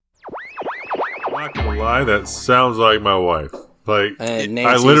not gonna lie, that sounds like my wife. Like I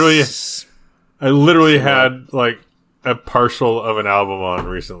Nancy's... literally had like a partial of an album on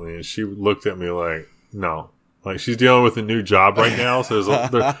recently, and she looked at me like, no. Like, she's dealing with a new job right now, so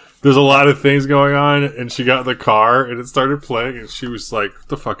there's a lot of things going on, and she got in the car, and it started playing, and she was like, what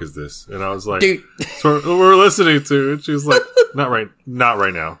the fuck is this? And I was like, dude, so we're listening to, and she was like, not right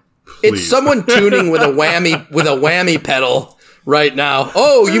now. Please. It's someone tuning with a whammy pedal right now.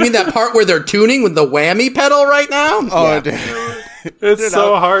 Oh, you mean that part where they're tuning with the whammy pedal right now? Oh, yeah. dude. It's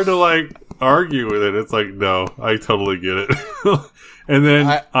so hard to, like, argue with it. It's like, no, I totally get it. And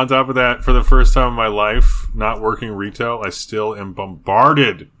then, on top of that, for the first time in my life, not working retail, I still am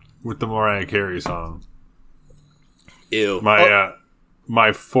bombarded with the Mariah Carey song. Ew. My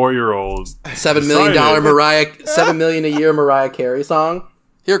 4-year-old $7 million $7 million a year Mariah Carey song.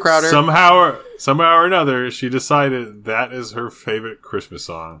 Here, Crowder. Somehow or another, she decided that is her favorite Christmas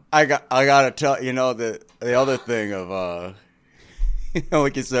song. I gotta tell the other thing of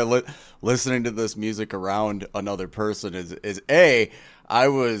like you said, listening to this music around another person is I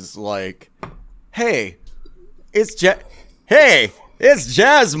was like, hey, it's jazz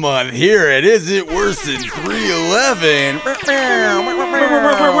month here. It isn't worse than 311.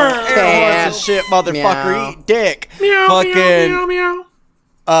 Shit, motherfucker, meow. Eat dick. Meow, fucking meow, meow, meow.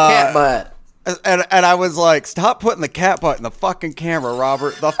 Cat butt. And I was like, stop putting the cat butt in the fucking camera,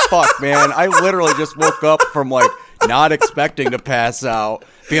 Robert. The fuck, man. I literally just woke up from like not expecting to pass out,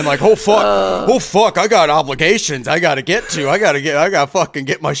 being like, oh fuck, I got obligations I gotta get to. I gotta fucking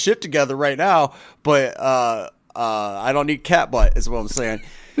get my shit together right now. But I don't need cat butt, is what I'm saying.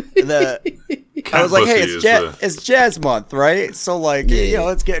 I was like, hey, it's jazz month, right? So like,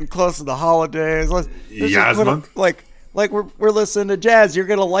 it's getting close to the holidays. Let's jazz month? Like we're listening to jazz. You're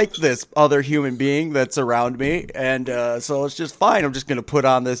gonna like this other human being that's around me, and so it's just fine. I'm just gonna put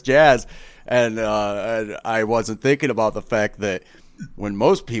on this jazz, and I wasn't thinking about the fact that when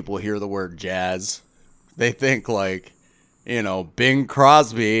most people hear the word jazz, they think like, Bing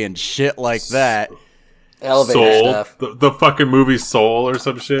Crosby and shit like that. Elevator Soul, stuff. The fucking movie Soul or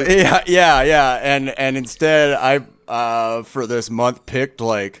some shit. Yeah. And instead, I for this month picked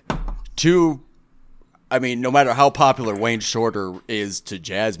like two. I mean, no matter how popular Wayne Shorter is to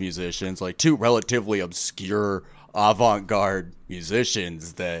jazz musicians, like two relatively obscure avant-garde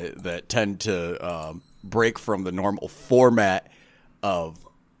musicians that tend to break from the normal format of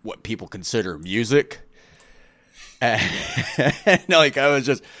what people consider music. And like, I was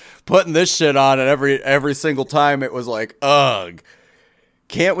just putting this shit on, and every single time it was like, ugh,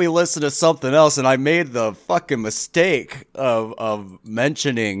 can't we listen to something else? And I made the fucking mistake of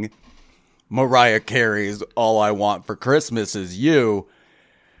mentioning Mariah Carey's All I Want for Christmas Is You.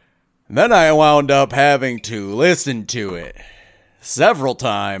 And then I wound up having to listen to it several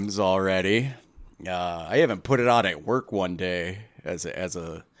times already. I even put it on at work one day as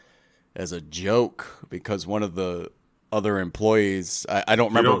a joke, because one of the other employees, I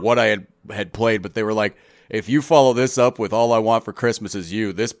don't remember what I had played, but they were like, if you follow this up with All I Want for Christmas Is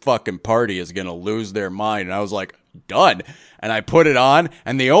You, this fucking party is going to lose their mind. And I was like, done. And I put it on,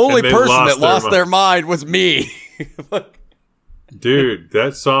 and the only person that lost their mind was me. Dude,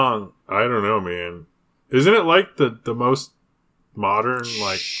 that song, I don't know, man. Isn't it like the most modern,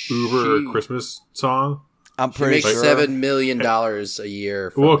 like, Uber Christmas song? I'm pretty sure. $7 million a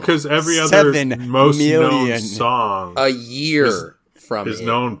year. Well, because every other most known song a year is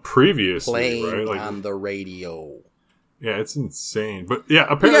known previously, playing right? Like, on the radio. Yeah, it's insane. But yeah,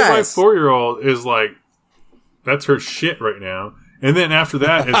 apparently my 4-year-old is like, that's her shit right now. And then after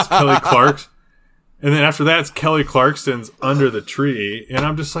that, it's Kelly Clarkson. And then after that, it's Kelly Clarkson's Under the Tree. And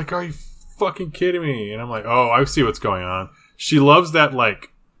I'm just like, are you fucking kidding me? And I'm like, oh, I see what's going on. She loves that,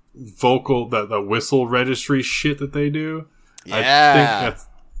 like, vocal, the whistle registry shit that they do. Yeah.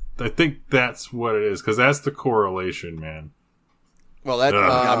 I think that's what it is, because that's the correlation, man. Well,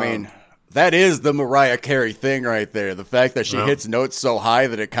 I mean, that is the Mariah Carey thing right there. The fact that she hits notes so high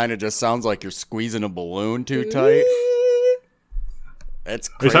that it kind of just sounds like you're squeezing a balloon too tight. That's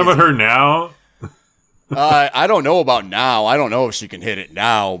crazy. Are you talking about her now? I don't know about now. I don't know if she can hit it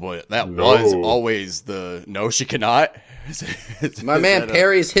now, but that was always the no, she cannot. My man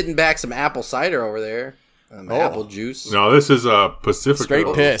Perry's hitting back some apple cider over there. Apple juice. No, this is a Pacifico.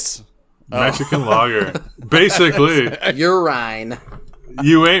 Straight piss. Mexican lager. Basically. Urine.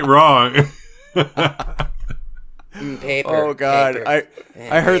 You ain't wrong. Paper. Oh God, paper,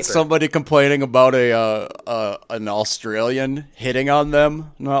 I heard somebody complaining about an Australian hitting on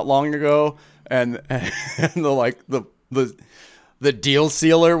them not long ago, and the deal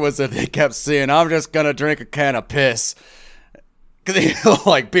sealer was that they kept saying, "I'm just gonna drink a can of piss."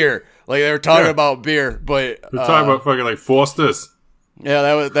 Like, beer, Like they were talking about beer, but they're talking about fucking like Foster's.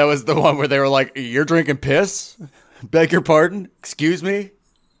 Yeah, that was the one where they were like, "You're drinking piss? Beg your pardon? Excuse me."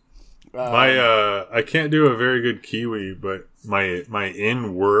 I can't do a very good Kiwi, but my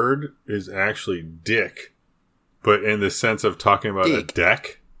in word is actually dick, but in the sense of talking about a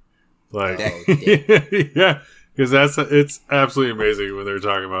deck, like yeah, because it's absolutely amazing when they're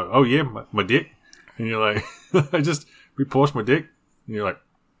talking about, oh yeah, my dick, and you're like, I just repost my dick, and you're like,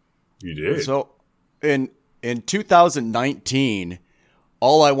 you did. So in 2019,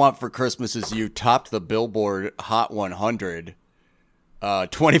 All I Want for Christmas Is You topped the Billboard Hot 100.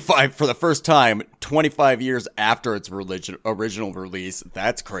 25 for the first time 25 years after its original release.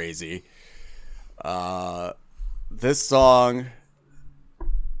 That's crazy. This song,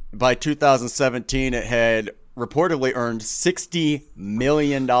 by 2017, it had reportedly earned $60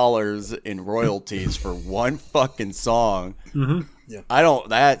 million in royalties for one fucking song. Mm-hmm. Yeah.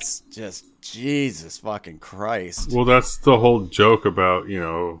 That's just Jesus fucking Christ. Well, that's the whole joke about,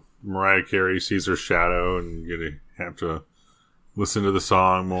 Mariah Carey sees her shadow and you're going to have to listen to the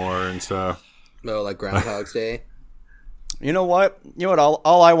song more and stuff. No, like Groundhog's Day. You know what?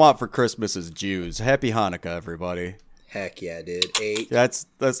 All I want for Christmas is Jews. Happy Hanukkah, everybody. Heck yeah, dude. Let's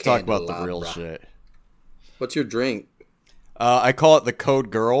talk about the real shit. What's your drink? I call it the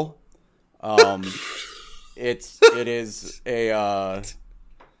Code Girl. It is a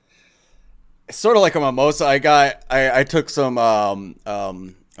sort of like a mimosa. I took some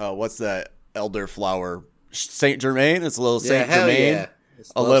what's that elderflower? Saint Germain. It's a little Saint Germain. Yeah.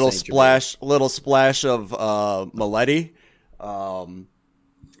 A little splash of Mileti.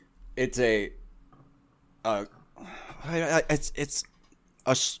 It's a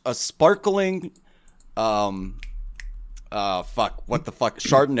sparkling Chardonnay.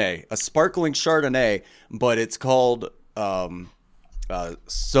 A sparkling Chardonnay, but it's called Sodo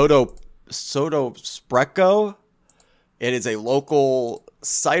Spreco. It is a local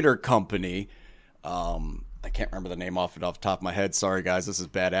cider company. I can't remember the name off the top of my head. Sorry, guys. This is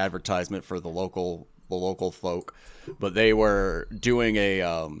bad advertisement for the local folk. But they were doing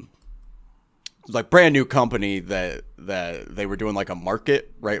a like brand new company that they were doing like a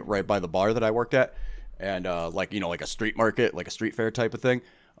market right by the bar that I worked at, and like a street market, like a street fair type of thing.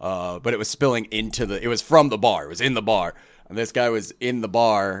 But it was spilling into it was from the bar. It was in the bar. And this guy was in the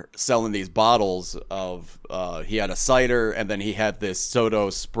bar selling these bottles of, he had a cider, and then he had this Sodo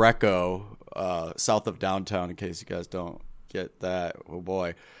Spreco, south of downtown, in case you guys don't get that. Oh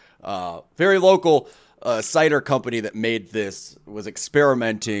boy. Very local cider company that made this, was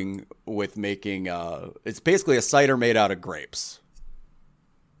experimenting with making, it's basically a cider made out of grapes.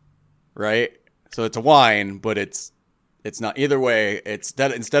 Right? So it's a wine, but it's not. Either way,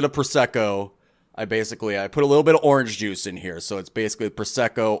 instead of Prosecco, I put a little bit of orange juice in here. So it's basically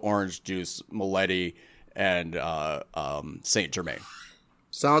Prosecco, orange juice, Mileti, and Saint Germain.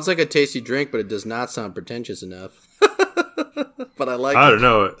 Sounds like a tasty drink, but it does not sound pretentious enough. But I like I don't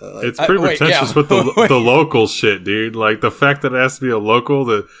know. It's pretty pretentious with the local shit, dude. Like the fact that it has to be a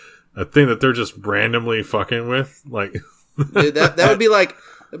local, a thing that they're just randomly fucking with. Like dude, that would be like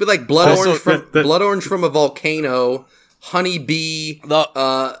blood orange from a volcano. Honeybee from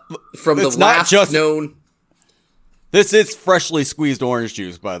the last known. This is freshly squeezed orange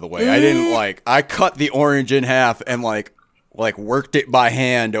juice, by the way. I cut the orange in half and like worked it by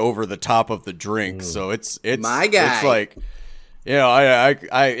hand over the top of the drink. So it's my guy. It's like,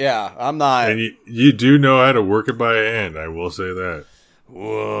 I'm not. And you do know how to work it by hand. I will say that.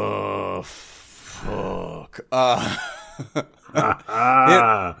 Whoa, fuck.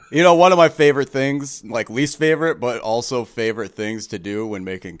 One of my favorite things, like least favorite, but also favorite things to do when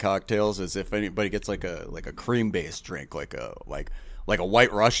making cocktails is if anybody gets like a cream based drink, like a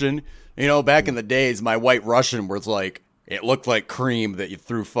White Russian. Back in the days, my White Russian was like, it looked like cream that you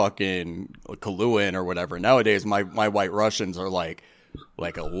threw fucking Kahlua in or whatever. Nowadays, my White Russians are like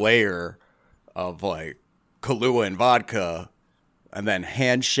a layer of like Kahlua and vodka, and then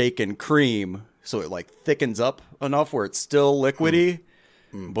handshaken cream. So it like thickens up enough where it's still liquidy,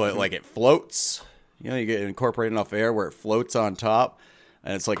 but like it floats. You get incorporate enough air where it floats on top,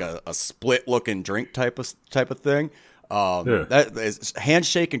 and it's like a split looking drink type of thing. That is,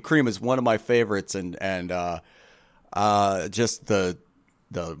 handshaken cream is one of my favorites, and just the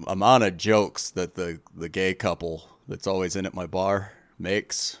amount of jokes that the gay couple that's always in at my bar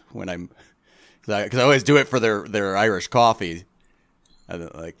makes because I always do it for their Irish coffee.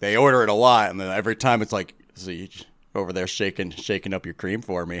 And like they order it a lot, and then every time it's like, so you over there shaking up your cream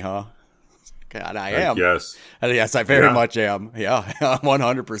for me, huh? God, I am. Yes. Yes, I very much am. Yeah,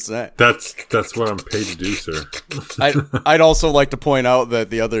 100%. That's what I'm paid to do, sir. I'd also like to point out that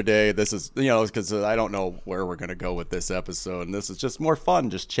the other day, this is, because I don't know where we're going to go with this episode, and this is just more fun,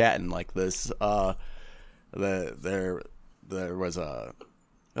 just chatting like this. There was a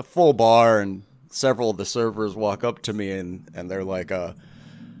full bar, and several of the servers walk up to me, and they're like,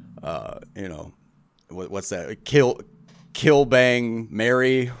 what's that? Kill Bang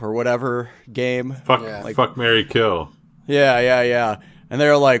Marry or whatever game. Fuck Marry Kill. Yeah. And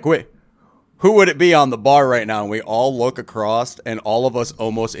they're like, wait, who would it be on the bar right now? And we all look across, and all of us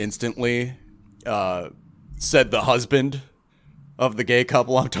almost instantly said the husband of the gay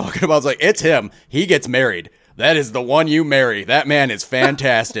couple I'm talking about. It's like, it's him. He gets married. That is the one you marry. That man is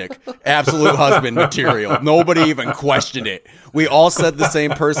fantastic. Absolute husband material. Nobody even questioned it. We all said the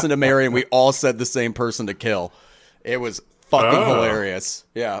same person to marry, and we all said the same person to kill. It was fucking hilarious.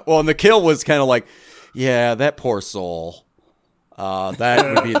 Yeah. Well, and the kill was kind of like, yeah, that poor soul.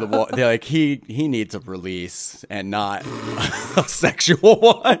 That would be the one. Like, he needs a release and not a sexual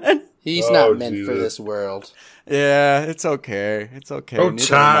one. He's not meant for this world. Yeah, it's okay. It's okay. Oh,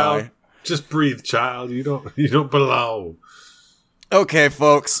 child. Just breathe, child. You don't belong. Okay,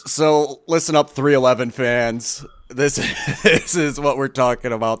 folks. So listen up, 311 fans. This is what we're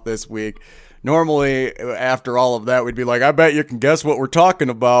talking about this week. Normally, after all of that, we'd be like, I bet you can guess what we're talking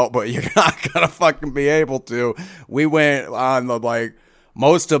about, but you're not going to fucking be able to. We went on the,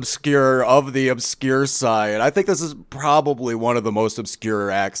 most obscure of the obscure side. I think this is probably one of the most obscure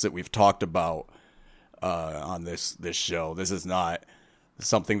acts that we've talked about on this show. This is not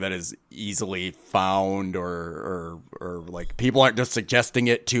something that is easily found or people aren't just suggesting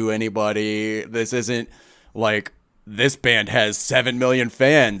it to anybody. This isn't like this band has 7 million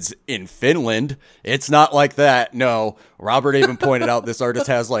fans in Finland. It's not like that. No, Robert even pointed out this artist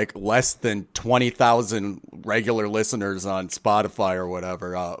has less than 20,000 regular listeners on Spotify or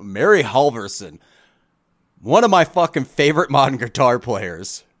whatever. Mary Halvorson, one of my fucking favorite modern guitar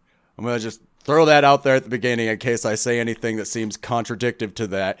players. I'm going to just throw that out there at the beginning in case I say anything that seems contradictive to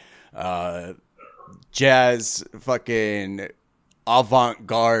that. Jazz fucking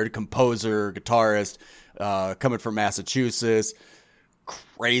avant-garde composer, guitarist, coming from Massachusetts,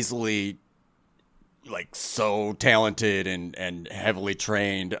 crazily so talented and heavily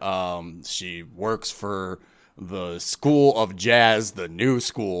trained. She works for the School of Jazz, the new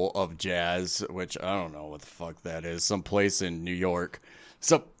School of Jazz, which I don't know what the fuck that is. Someplace in New York.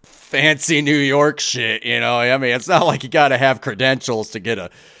 Some fancy New York shit, I mean, it's not like you got to have credentials to get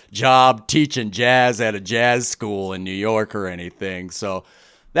a job teaching jazz at a jazz school in New York or anything. So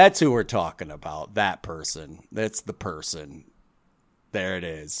that's who we're talking about. That person. That's the person. There it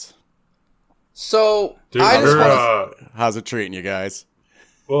is. So, dude, how's it treating you guys?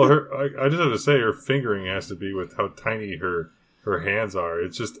 Well, I just have to say, her fingering has to be with how tiny her hands are.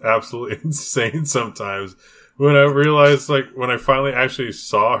 It's just absolutely insane sometimes. When I realized, when I finally actually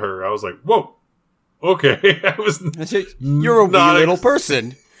saw her, I was like, whoa, okay. You're a wee little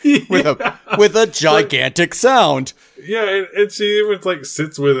person with a gigantic sound. Yeah, and she even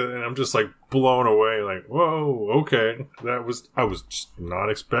sits with it, and I'm just blown away. Whoa, okay. I was just not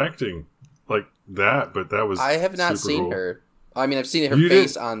expecting that, but that was. I have not seen cool. her. I mean, I've seen her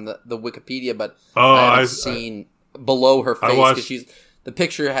face on the Wikipedia, but I haven't seen below her face because the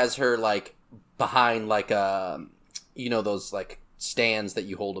picture has her behind those stands that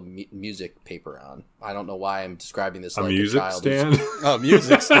you hold a music paper on. I don't know why I'm describing this a like music a child. stand. A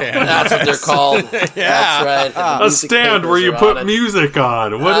music stand. That's what they're called. Yeah, that's right. A stand where you put music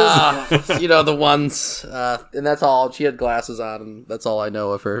on. What is it? The ones, and that's all. She had glasses on, and that's all I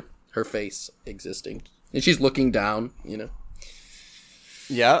know of her face existing. And she's looking down.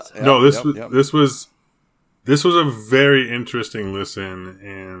 Yeah. No, this was a very interesting listen,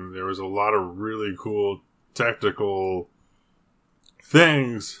 and there was a lot of really cool technical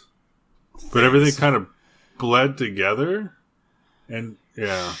things, but everything kind of bled together, and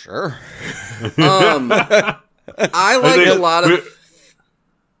yeah, sure. I like a lot of.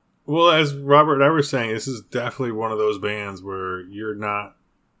 Well, as Robert and I were saying, this is definitely one of those bands where you're not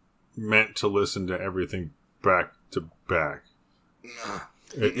meant to listen to everything back to back.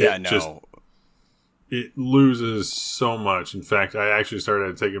 It loses so much. In fact, I actually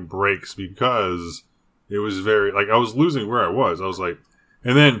started taking breaks because it was very I was losing where I was. I was and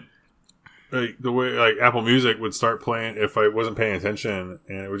then the way Apple Music would start playing if I wasn't paying attention,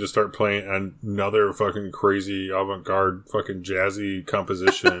 and it would just start playing another fucking crazy avant-garde fucking jazzy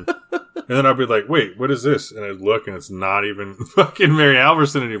composition. And then I'd be like, wait, what is this? And I'd look, and it's not even fucking Mary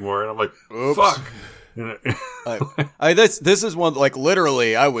Halvorson anymore. And I'm like, oops. Fuck. This is one, like,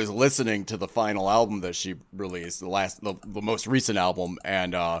 literally I was listening to the final album that she released, the most recent album,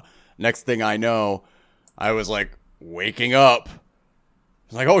 and next thing I know, I was like waking up. I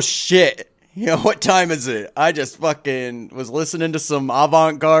was like, oh shit. What time is it? I just fucking was listening to some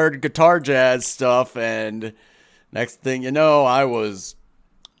avant-garde guitar jazz stuff, and next thing you know, I was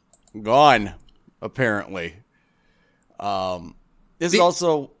gone, apparently. This is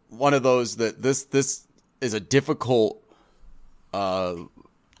also one of those that this is a difficult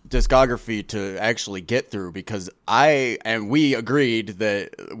discography to actually get through, because we agreed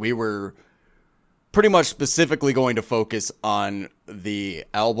that we were pretty much specifically going to focus on the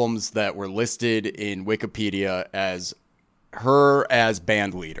albums that were listed in Wikipedia as her as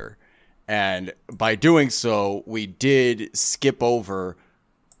band leader. And by doing so, we did skip over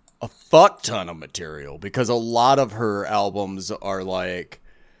a fuck ton of material, because a lot of her albums are like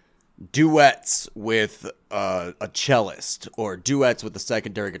duets with a cellist or duets with a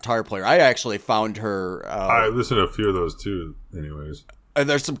secondary guitar player. I actually found her... I listened to a few of those too, anyways. And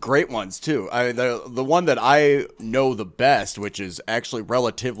there's some great ones too. The one that I know the best, which is actually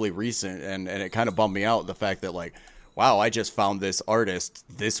relatively recent, and it kind of bummed me out, the fact that, like, wow, I just found this artist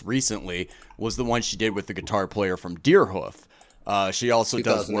this recently, was the one she did with the guitar player from Deerhoof. She also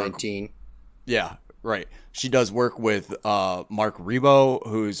does work. Yeah, right. She does work with Mark Rebo,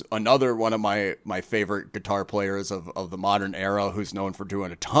 who's another one of my favorite guitar players of the modern era, who's known for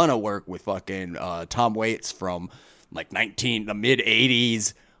doing a ton of work with fucking Tom Waits from like the mid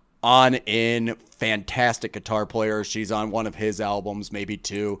 80s on in. Fantastic guitar player. She's on one of his albums, maybe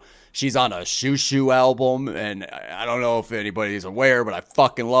two. She's on a Shoo Shoo album, and I don't know if anybody's aware, but I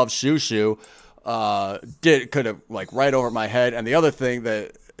fucking love Shoo Shoo. Could have, like, right over my head. And the other thing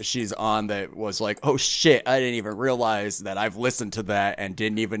that she's on that was like, oh shit, I didn't even realize that I've listened to that and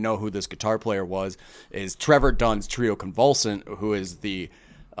didn't even know who this guitar player was, is Trevor Dunn's Trio Convulsant, who is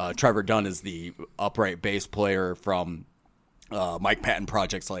Trevor Dunn is the upright bass player from Mike Patton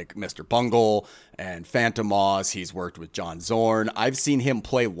projects like Mr. Bungle and Phantom Moss. He's worked with John Zorn. I've seen him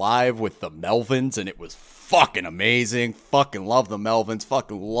play live with the Melvins, and it was fucking amazing. Fucking love the Melvins.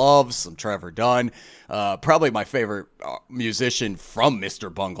 Fucking love some Trevor Dunn. Probably my favorite musician from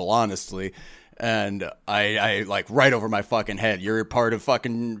Mr. Bungle, honestly. And I like, right over my fucking head, you're part of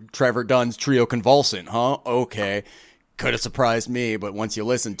fucking Trevor Dunn's Trio Convulsant, huh? Okay. Could have surprised me, but once you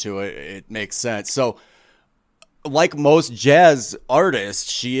listen to it, it makes sense. So, like most jazz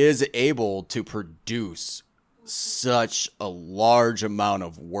artists, she is able to produce such a large amount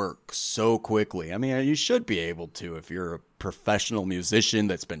of work so quickly. I mean, you should be able to if you're a professional musician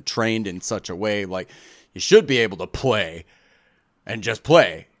that's been trained in such a way. Like, you should be able to play and just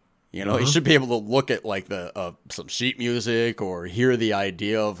play. You should be able to look at, like, the some sheet music or hear the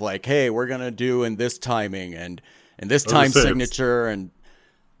idea of, like, hey, we're going to do in this timing and this time signature, and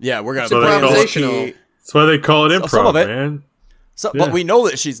yeah, we're going to play improvisational. That's why they call it improv, man. So, yeah. But we know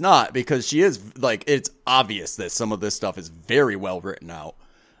that she's not, because she is, like, it's obvious that some of this stuff is very well written out.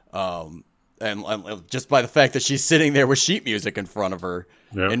 And just by the fact that she's sitting there with sheet music in front of her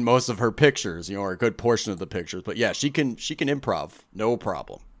in most of her pictures, or a good portion of the pictures. But yeah, she can improv, no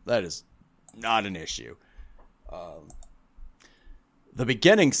problem. That is not an issue. The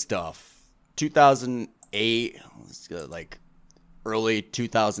beginning stuff, 2008, like early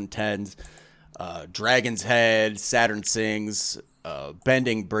 2010s, Dragon's Head, Saturn Sings,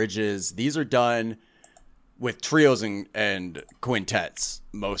 Bending Bridges. These are done with trios and quintets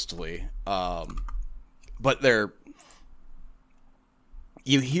mostly. But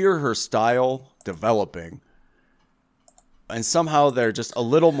you hear her style developing, and somehow they're just a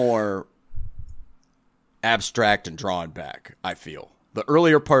little more abstract and drawn back, I feel. The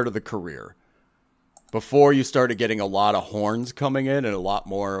earlier part of the career, before you started getting a lot of horns coming in and a lot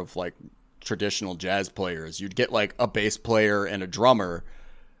more of, like, traditional jazz players, you'd get, like, a bass player and a drummer,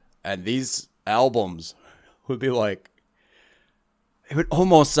 and these albums would be like, it would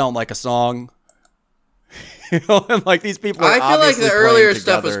almost sound like a song. And, like, these people are, I feel like the earlier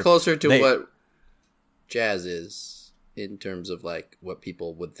stuff was closer to what jazz is in terms of, like, what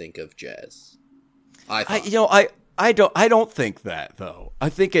people would think of jazz. I don't think that, though. I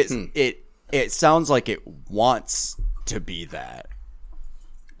think it sounds like it wants to be that,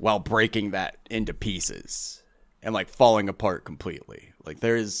 while breaking that into pieces and, like, falling apart completely. Like,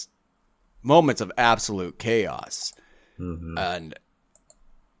 there's moments of absolute chaos, and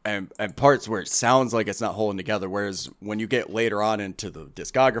parts where it sounds like it's not holding together. Whereas when you get later on into the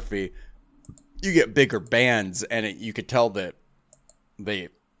discography, you get bigger bands, and you could tell that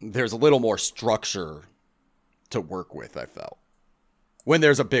there's a little more structure to work with, I felt, when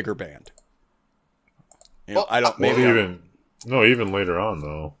there's a bigger band. I don't. Maybe even later on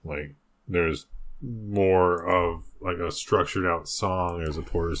though, like there's more of like a structured out song as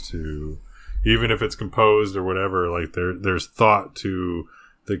opposed to, even if it's composed or whatever, like there's thought to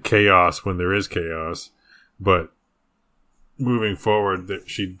the chaos when there is chaos. But moving forward, that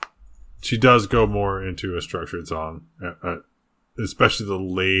she does go more into a structured song, especially the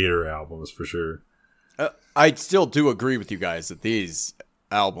later albums for sure. I still do agree with you guys that these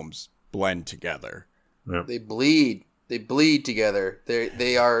albums blend together. Yep. They bleed together.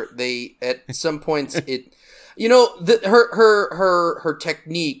 They at some points it, her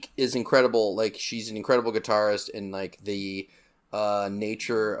technique is incredible. Like she's an incredible guitarist, and like the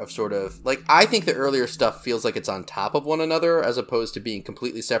nature of sort of like, I think the earlier stuff feels like it's on top of one another as opposed to being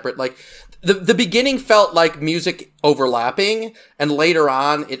completely separate. Like the beginning felt like music overlapping, and later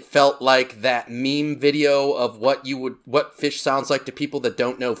on it felt like that meme video of what Fish sounds like to people that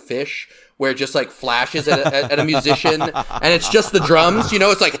don't know Fish, where it just like flashes at a musician and it's just the drums,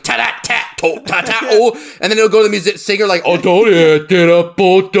 it's like ta ta ta ta ta oh, and then it'll go to the singer like oh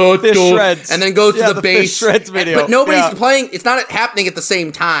Fish shreds, and then go to the bass Fish shreds video. But nobody's playing. It's not happening at the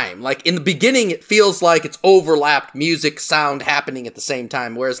same time. Like in the beginning, it feels like it's overlapped music sound happening at the same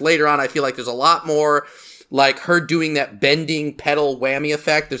time. Whereas later on, I feel like there's a lot more like her doing that bending pedal whammy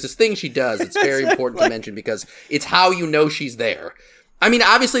effect. There's this thing she does. It's very important to mention because it's how you know she's there. I mean,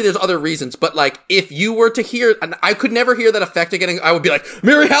 obviously there's other reasons, but like if you were to hear, and I could never hear that effect again, I would be like,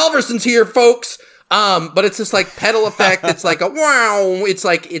 Mary Halvorson's here, folks. But it's this like pedal effect. It's like a wow. It's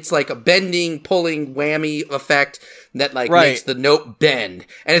like a bending, pulling whammy effect that like makes the note bend.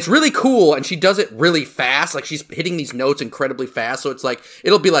 And it's really cool. And she does it really fast. Like she's hitting these notes incredibly fast. So it's like,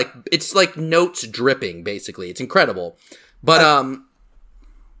 it's like notes dripping basically. It's incredible. But,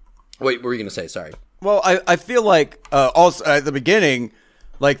 wait, what were you going to say? Sorry. Well, I feel like also at the beginning,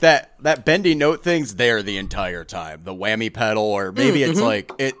 like that bendy note thing's there the entire time. The whammy pedal, or maybe it's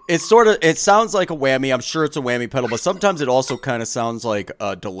like it sounds like a whammy. I'm sure it's a whammy pedal, but sometimes it also kind of sounds like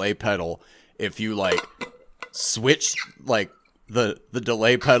a delay pedal if you like switch like the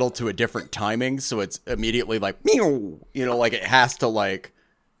delay pedal to a different timing, so it's immediately like like it has to like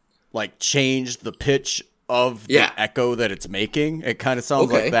change the pitch of the echo that it's making. It kind of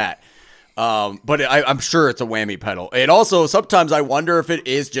sounds like that. But I'm sure it's a whammy pedal. It also, sometimes I wonder if it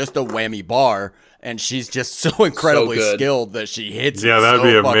is just a whammy bar and she's just so incredibly skilled that she hits it that'd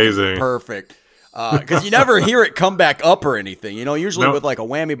be amazing. Perfect. Cause you never hear it come back up or anything, usually with like a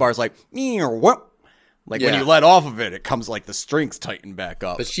whammy bar, it's like, when you let off of it, it comes like the strings tighten back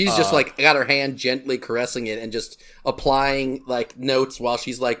up. But she's just like got her hand gently caressing it and just applying like notes while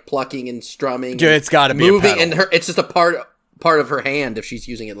she's like plucking and strumming. Dude, it's gotta be moving, and it's just a part of her hand if she's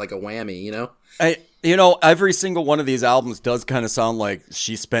using it like a whammy, Every single one of these albums does kind of sound like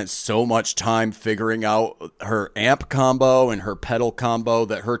she spent so much time figuring out her amp combo and her pedal combo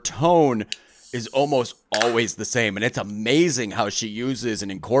that her tone is almost always the same. And it's amazing how she uses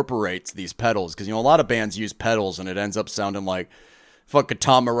and incorporates these pedals, because a lot of bands use pedals and it ends up sounding like fucking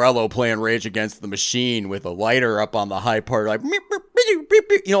Tom Morello playing Rage Against the Machine with a lighter up on the high part, like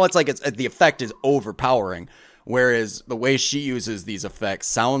it's like the effect is overpowering. Whereas the way she uses these effects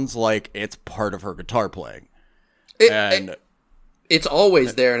sounds like it's part of her guitar playing. It's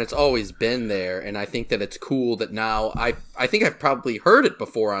always there, and it's always been there. And I think that it's cool that now I think I've probably heard it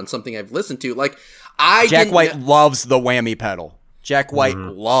before on something I've listened to. Like Jack White loves the whammy pedal. Jack White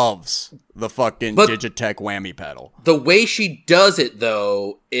loves the fucking Digitech whammy pedal. The way she does it,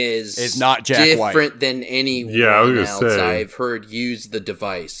 though, is not Jack different White. Than anyone else I've heard use the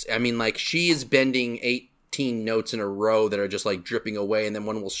device. I mean, like, she is bending 18 notes in a row that are just like dripping away, and then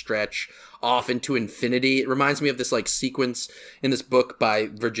one will stretch off into infinity. It reminds me of this like sequence in this book by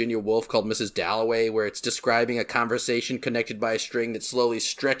Virginia Woolf called Mrs. Dalloway, where it's describing a conversation connected by a string that slowly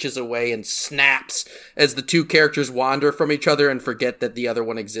stretches away and snaps as the two characters wander from each other and forget that the other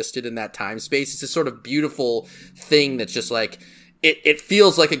one existed in that time space. It's this sort of beautiful thing that's just like, it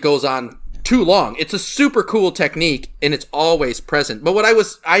feels like it goes on too long. It's a super cool technique, and it's always present. But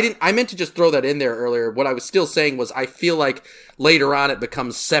I meant to just throw that in there earlier. What I was still saying was I feel like later on it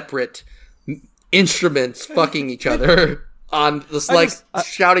becomes separate instruments fucking each other on this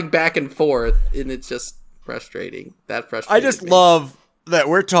shouting back and forth, and it's just frustrating. That frustrating. I just love that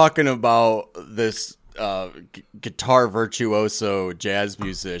we're talking about this guitar virtuoso jazz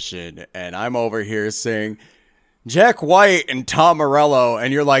musician, and I'm over here saying Jack White and Tom Morello,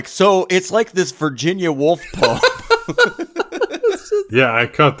 and you're like, so it's like this Virginia Woolf poem. Yeah, I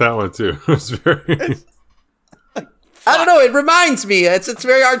caught that one too. It was very I don't know. It reminds me. It's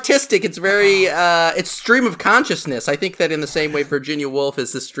very artistic. It's very it's stream of consciousness. I think that in the same way Virginia Woolf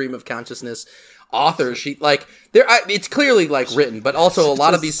is this stream of consciousness author. She like there. It's clearly like written, but also a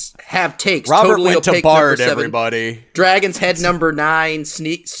lot of these have takes. Robert totally went to Bard. Everybody. Dragon's Head number 9.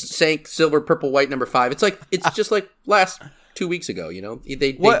 Sank Silver Purple White number 5. It's just like last 2 weeks ago. You know,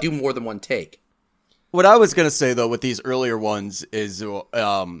 they do more than one take. What I was gonna say though with these earlier ones is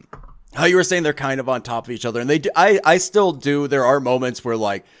how you were saying they're kind of on top of each other, and they do. I still do. There are moments where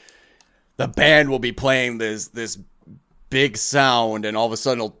like the band will be playing this big sound, and all of a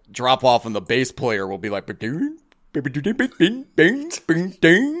sudden it'll drop off, and the bass player will be like, and then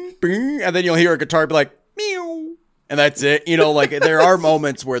you'll hear a guitar be like, meow, and that's it. You know, like there are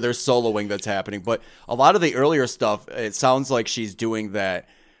moments where there's soloing that's happening, but a lot of the earlier stuff, it sounds like she's doing that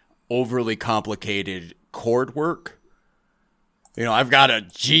overly complicated chord work. You know, I've got a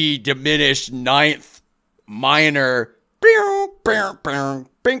G diminished 9th minor,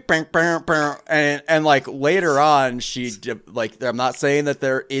 and like later on, I'm not saying that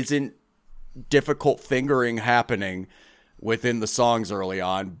there isn't difficult fingering happening within the songs early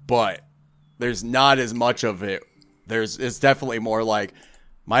on, but there's not as much of it. It's definitely more like,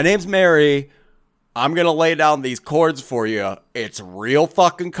 my name's Mary, I'm going to lay down these chords for you. It's real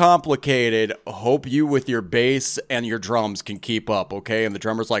fucking complicated. Hope you with your bass and your drums can keep up, okay? And the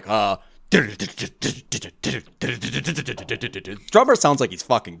drummer's like, drummer sounds like he's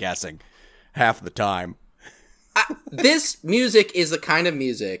fucking guessing half the time. This music is the kind of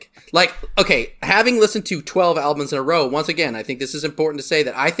music, like, okay, having listened to 12 albums in a row, once again, I think this is important to say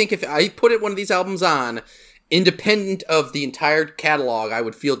that I think if I put one of these albums on, independent of the entire catalog, I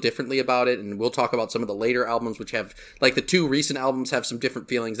would feel differently about it, and we'll talk about some of the later albums, which have, like the 2 recent albums have some different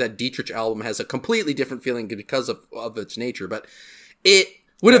feelings. That Dietrich album has a completely different feeling because of its nature, but it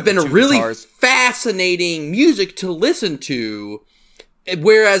would have been a really fascinating music to listen to,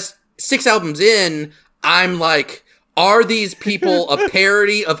 whereas 6 albums in, I'm like, are these people a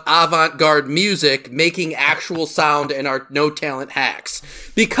parody of avant-garde music making actual sound and are no-talent hacks?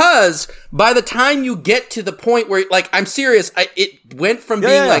 Because by the time you get to the point where, like, I'm serious, it went from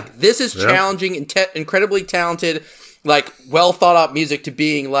being like, this is challenging, incredibly talented, like, well-thought-out music to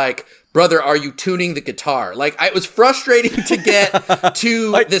being like, brother, are you tuning the guitar? Like, it was frustrating to get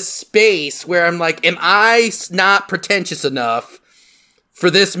to this space where I'm like, am I not pretentious enough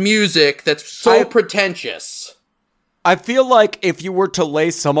for this music that's so pretentious? I feel like if you were to lay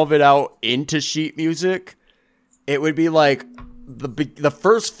some of it out into sheet music, it would be like the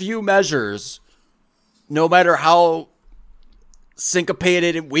first few measures, no matter how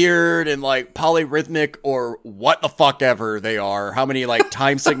syncopated and weird and like polyrhythmic or what the fuck ever they are, how many like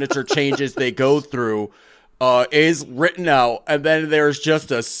time signature changes they go through, is written out. And then there's just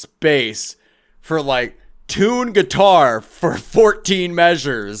a space for like tune guitar for 14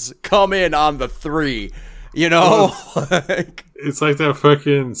 measures come in on the 3. You know, it's like that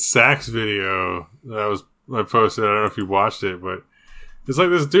fucking sax video that I posted. I don't know if you watched it, but it's like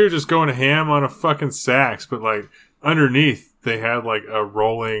this dude just going ham on a fucking sax, but like underneath they had like a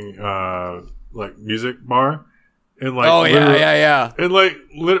rolling like music bar, and like yeah, and like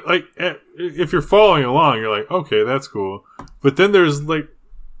if you're following along, you're like, okay, that's cool, but then there's like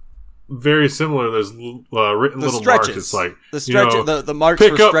very similar. There's written the little stretches. marks. It's like the stretch, the marks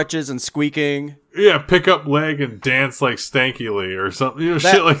for stretches and squeaking. Yeah, pick up leg and dance like stankily or something, you know,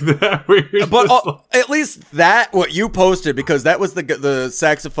 shit like that. But at least that what you posted, because that was the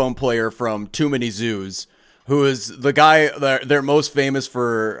saxophone player from Too Many Zoos, who is the guy they're most famous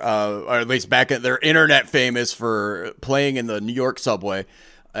for, or at least back at their internet famous for playing in the New York subway.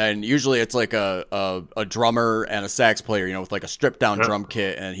 And usually it's like a drummer and a sax player, you know, with like a stripped down drum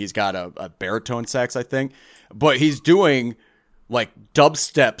kit, and he's got a baritone sax, I think. But he's doing like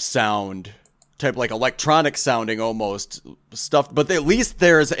dubstep sound type, like electronic sounding almost stuff, but at least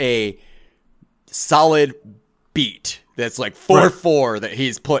there's a solid beat that's like 4/4 that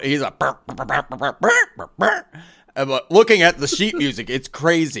he's a but looking at the sheet music, it's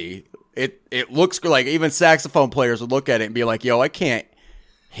crazy. It looks like even saxophone players would look at it and be like, yo, I can't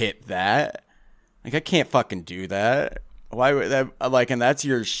hit that, like I can't fucking do that. Why would that, like, and that's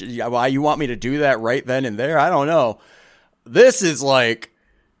your why you want me to do that right then and there? I don't know. This is like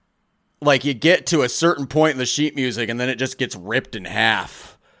you get to a certain point in the sheet music and then it just gets ripped in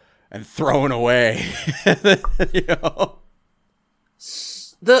half and thrown away. You know?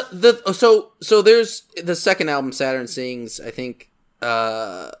 So there's the second album, Saturn Sings, I think,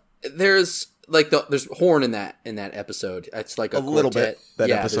 there's like there's horn in that episode. It's like a little bit.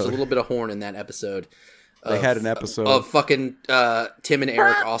 There's a little bit of horn in that episode. They had an episode of fucking Tim and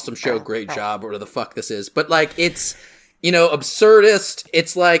Eric, awesome show, great job, or whatever the fuck this is. But like, it's absurdist.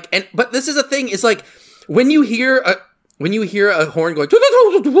 It's like, but this is a thing. It's like when you hear a horn going,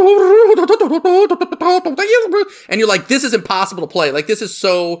 and you're like, this is impossible to play. Like, this is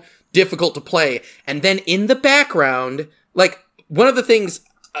so difficult to play. And then in the background, like, one of the things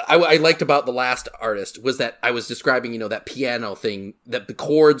I liked about the last artist was that I was describing, that piano thing, that the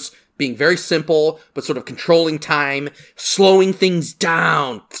chords being very simple, but sort of controlling time, slowing things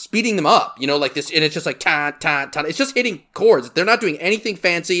down, speeding them up, like this. And it's just like, ta, ta, ta. It's just hitting chords. They're not doing anything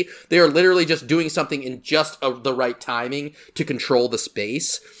fancy. They are literally just doing something in just the right timing to control the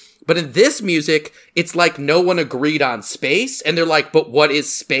space. But in this music, it's like no one agreed on space, and they're like, but what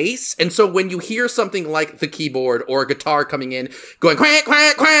is space? And so when you hear something like the keyboard or a guitar coming in, going quack,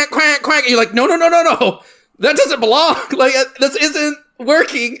 quack, quack, quack, quack, and you're like, no, that doesn't belong. Like, this isn't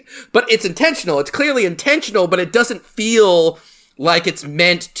working. But it's intentional. It's clearly intentional, but it doesn't feel like it's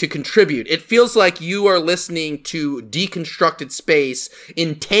meant to contribute. It feels like you are listening to deconstructed space,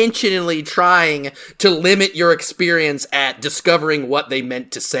 intentionally trying to limit your experience at discovering what they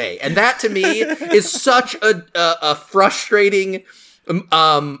meant to say. And that, to me, is such a frustrating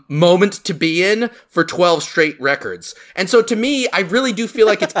moment to be in for 12 straight records. And so to me, I really do feel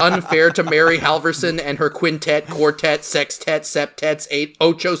like it's unfair to Mary Halvorson and her quintet, quartet, sextet, septets,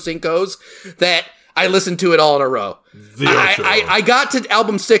 ocho cincos, that I listened to it all in a row. I got to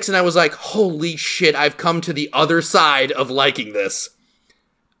album 6 and I was like, holy shit, I've come to the other side of liking this.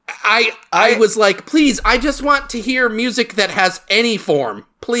 I was like, please, I just want to hear music that has any form.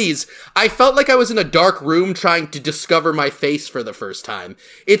 Please. I felt like I was in a dark room trying to discover my face for the first time.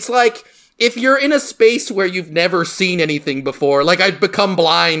 It's like, if you're in a space where you've never seen anything before, like I'd become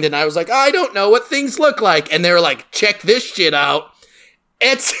blind and I was like, I don't know what things look like. And they were like, check this shit out.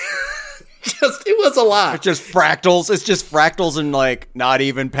 It's... it was a lot. It's just fractals. It's just fractals and like not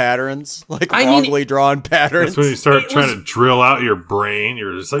even patterns, like wrongly drawn patterns. That's when you start trying to drill out your brain.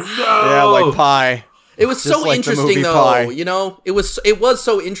 You're just like, no. Yeah, like Pi. It was just so like interesting, though. Pi. It was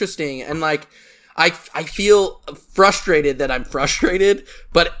so interesting, and like I feel frustrated that I'm frustrated,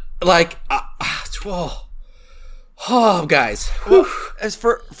 but like, guys. Well, as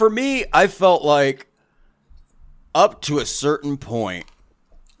for me, I felt like up to a certain point,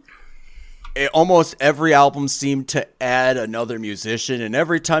 almost every album seemed to add another musician, and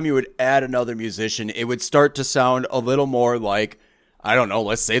every time you would add another musician, it would start to sound a little more like, I don't know,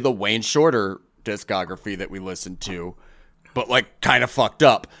 let's say the Wayne Shorter discography that we listened to, but like kind of fucked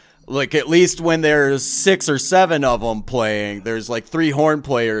up. Like, at least when there's 6 or 7 of them playing, there's like 3 horn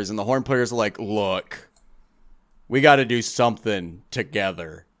players, and the horn players are like, look, we got to do something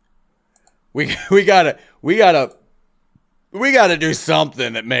together. We gotta do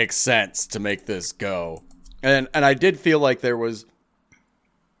something that makes sense to make this go. And I did feel like there was,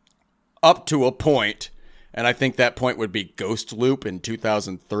 up to a point, and I think that point would be Ghost Loop in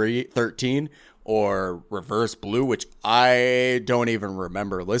 2013 or Reverse Blue, which I don't even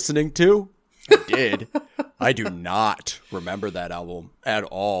remember listening to. I did. I do not remember that album at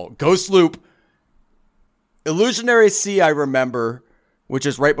all. Ghost Loop, Illusionary Sea I remember, which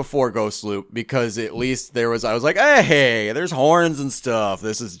is right before Ghost Loop, because at least I was like, hey, there's horns and stuff.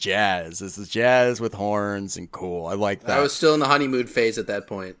 This is jazz. This is jazz with horns and cool. I like that. I was still in the honeymoon phase at that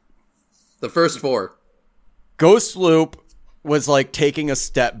point. The first 4. Ghost Loop was like taking a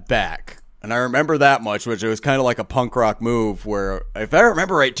step back. And I remember that much, which it was kind of like a punk rock move where, if I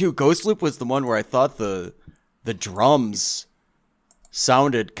remember right too, Ghost Loop was the one where I thought the drums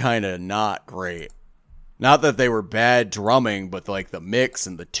sounded kind of not great. Not that they were bad drumming, but like the mix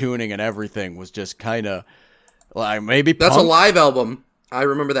and the tuning and everything was just kind of like maybe That's a live album. I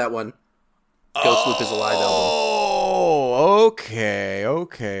remember that one. Ghost Loop is a live album. Oh, okay.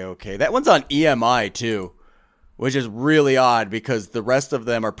 That one's on EMI too, which is really odd because the rest of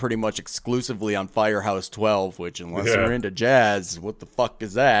them are pretty much exclusively on Firehouse 12, which unless you're into jazz, what the fuck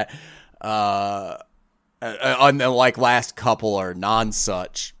is that? On the like last couple are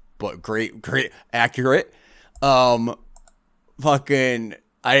non-such. But great, accurate. How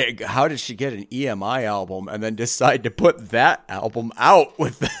did she get an EMI album and then decide to put that album out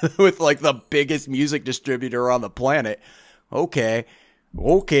with like the biggest music distributor on the planet? Okay,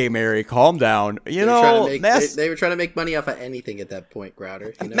 Mary, calm down. They were trying to make money off of anything at that point,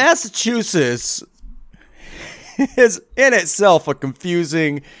 Grouder. Massachusetts is in itself a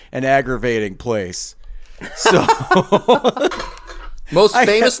confusing and aggravating place. So. Most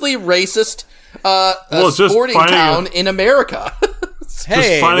famously racist sporting town in America.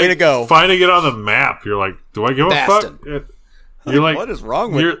 Hey, way to go. Finding it on the map. You're like, do I give a fuck? You're like, what is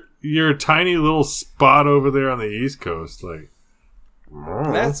wrong with you're a tiny little spot over there on the East Coast. Like,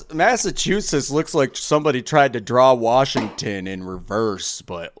 Massachusetts looks like somebody tried to draw Washington in reverse,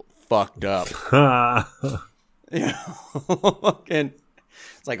 but fucked up. Yeah, and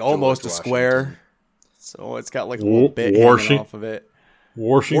it's like almost a square. So it's got like a little bit hanging off of it.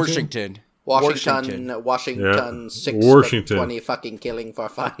 Washington. 6/20 fucking killing for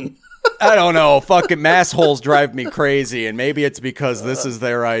fun. I don't know. Fucking massholes drive me crazy, and maybe it's because this is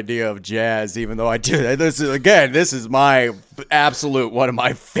their idea of jazz. Even though I do this is my absolute one of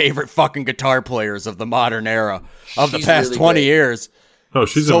my favorite fucking guitar players of the modern era of the past really 20 years. Oh,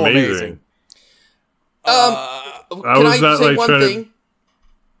 she's so amazing. Can I say one thing?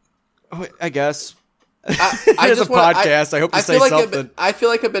 I guess. I just a podcast. I hope you say something. I feel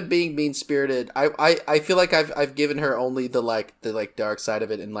like I've been being mean spirited. I feel like I've given her only the dark side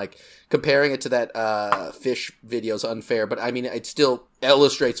of it, and like comparing it to that fish video is unfair. But I mean, it still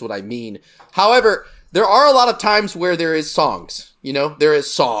illustrates what I mean. However, there are a lot of times where there is songs. You know, there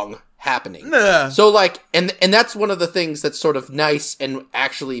is song happening. So like, and that's one of the things that's sort of nice and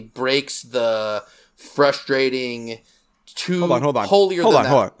actually breaks the frustrating. Hold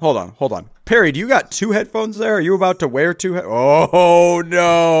on. Perry, do you got two headphones there? Are you about to wear two Oh,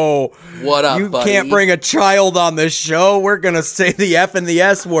 no. What up, buddy? You can't bring a child on this show. We're going to say the F and the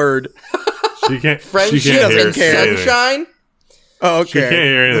S word. She can't. Friendship and sunshine? Oh, okay. She can't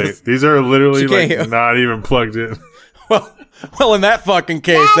hear anything. These are literally not even plugged in. Well, in that fucking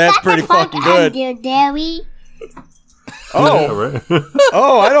case, that's pretty fucking good. Oh. Yeah, right?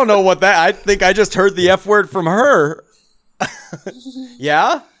 Oh, I don't know what that... I think I just heard the F word from her.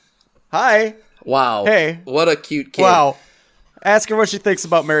 Yeah? Hi. Wow. Hey. What a cute kid. Wow. Ask her what she thinks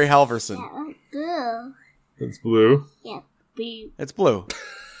about Mary Halvorson. Blue. It's blue. Yeah, blue. It's blue.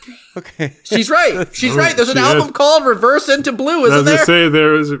 Okay. She's right. She's right. There's an album called Reverse Into Blue, isn't there? I was going to say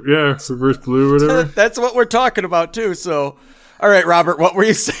there is, Reverse Blue or whatever. That's what we're talking about, too. So, all right, Robert, what were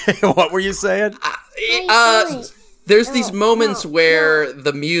you saying? There's these moments where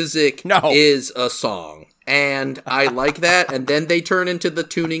the music is a song. And I like that, and then they turn into the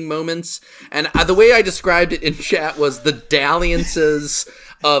tuning moments. And the way I described it in chat was the dalliances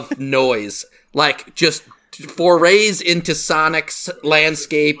of noise. Like, just forays into Sonic's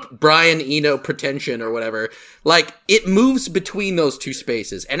landscape, Brian Eno pretension or whatever. Like, it moves between those two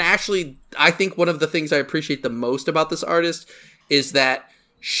spaces. And actually, I think one of the things I appreciate the most about this artist is that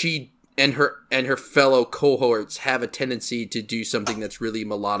she and her fellow cohorts have a tendency to do something that's really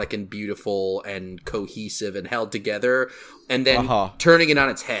melodic and beautiful and cohesive and held together, and then turning it on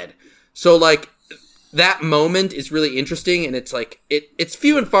its head. So like that moment is really interesting, and it's like it's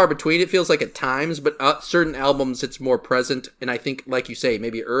few and far between. It feels like at times, but certain albums it's more present. And I think, like you say,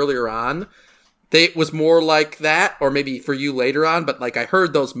 maybe earlier on it was more like that, or maybe for you later on. But like I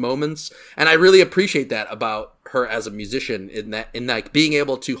heard those moments, and I really appreciate that about her as a musician, in like being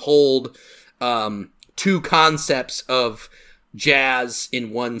able to hold two concepts of jazz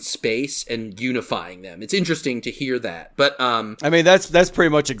in one space and unifying them. It's interesting to hear that. But I mean, that's pretty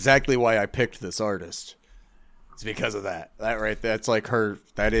much exactly why I picked this artist. It's because of that. That right, that's like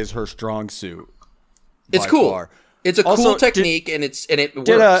that is her strong suit. It's cool. Far. It's a cool technique, and it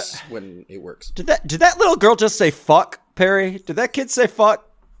works when it works. Did that little girl just say fuck, Perry? Did that kid say fuck?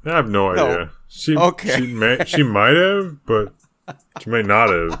 I have no idea. She might have, but she might not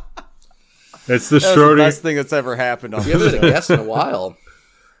have. It's the shorty. The best thing that's ever happened on this show. You haven't guessed in a while.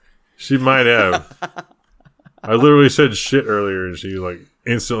 She might have. I literally said shit earlier, and she like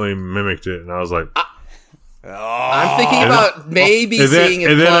instantly mimicked it, and I was like, I'm thinking about maybe seeing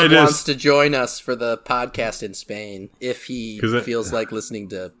if Plug wants to join us for the podcast in Spain if he feels like listening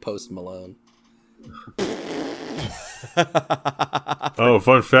to Post Malone. Oh,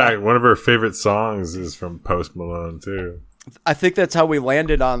 fun fact! One of her favorite songs is from Post Malone too. I think that's how we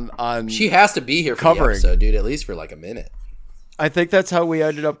landed on. She has to be here for the episode, dude. At least for like a minute. I think that's how we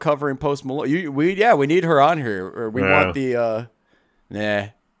ended up covering Post Malone. We need her on here, or we want the. Nah.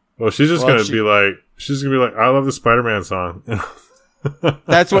 Well, she's just gonna be like, I love the Spider-Man song.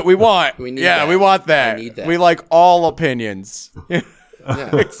 That's what we want. We want that. We like all opinions. Yeah.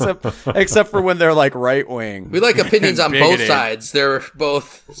 except for when they're like right wing. We like opinions on both sides. They're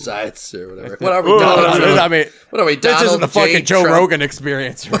both sides or whatever. What are we, Donald? I mean, what are we? This isn't the fucking Joe Rogan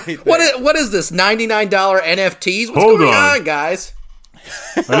experience, right? What is this? $99 NFTs? What's going on, guys?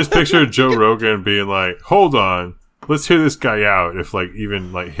 I just picture Joe Rogan being like, "Hold on, let's hear this guy out." If like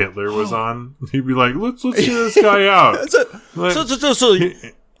even like Hitler was on, he'd be like, "Let's hear this guy out." So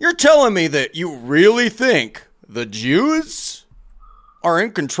you're telling me that you really think the Jews are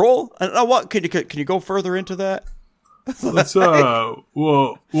in control? And what can you go further into that? Let's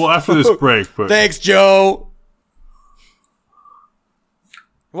well after this break, but thanks, Joe.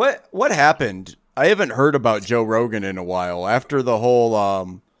 What happened? I haven't heard about Joe Rogan in a while. After the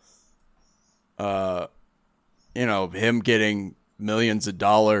whole him getting millions of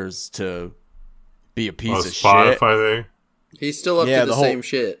dollars to be a piece of Spotify shit. He's still up to the same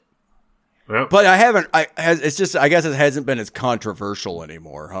shit. Yep. But I guess it hasn't been as controversial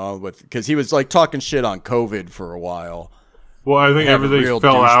anymore, huh? Because he was like talking shit on COVID for a while. Well, I think everything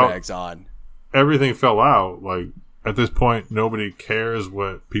fell out. On. Everything fell out. Like at this point, nobody cares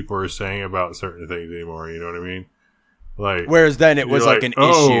what people are saying about certain things anymore. You know what I mean? Like, whereas then it was like an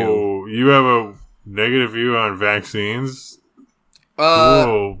issue. You have a negative view on vaccines.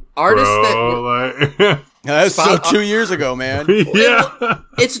 Cool, artists bro. that that's so 2 years ago, man. Yeah,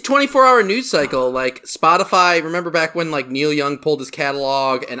 it's a 24-hour news cycle. Like Spotify. Remember back when like Neil Young pulled his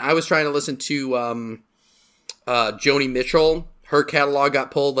catalog, and I was trying to listen to Joni Mitchell. Her catalog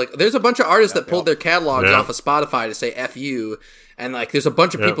got pulled. Like, there's a bunch of artists that pulled their catalogs off of Spotify to say "F you," and like, there's a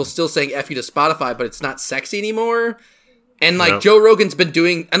bunch of people still saying "F you" to Spotify, but it's not sexy anymore. And like Joe Rogan's been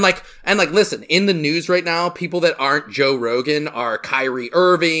doing, and like, listen, in the news right now, people that aren't Joe Rogan are Kyrie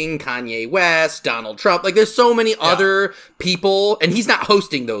Irving, Kanye West, Donald Trump. Like, there's so many other people, and he's not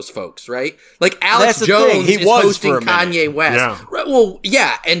hosting those folks, right? Like Alex Jones is hosting Kanye West. Yeah. Right, well,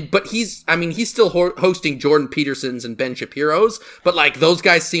 yeah, but he's still hosting Jordan Peterson's and Ben Shapiro's, but like those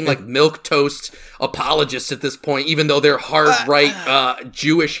guys seem like milquetoast apologists at this point, even though they're hard right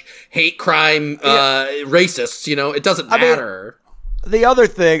Jewish hate crime racists. You know, it doesn't matter. The other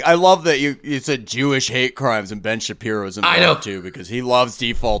thing, I love that you said Jewish hate crimes and Ben Shapiro's involved too, because he loves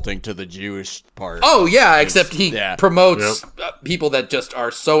defaulting to the Jewish part. Oh yeah, except he promotes people that just are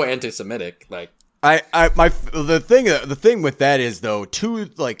so anti-Semitic. Like the thing with that is though, too,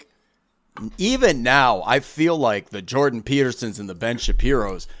 like even now, I feel like the Jordan Petersons and the Ben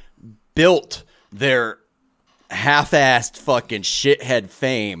Shapiro's built their half-assed fucking shithead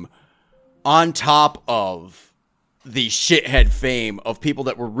fame on top of the shithead fame of people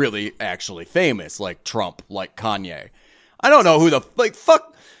that were really actually famous, like Trump, like Kanye. I don't know who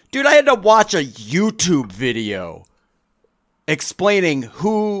fuck, dude, I had to watch a YouTube video explaining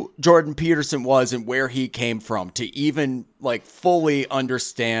who Jordan Peterson was and where he came from to even like fully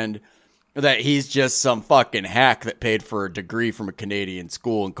understand that he's just some fucking hack that paid for a degree from a Canadian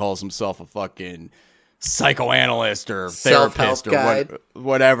school and calls himself a fucking psychoanalyst or therapist or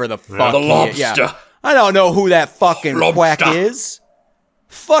whatever the fuck. The lobster. I don't know who that fucking quack is.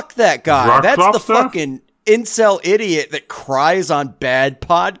 Fuck that guy. That's lobster? The fucking incel idiot that cries on bad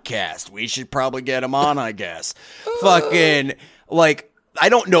podcast. We should probably get him on, I guess. Fucking, like, I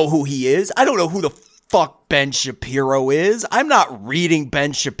don't know who he is. I don't know who the fuck Ben Shapiro is. I'm not reading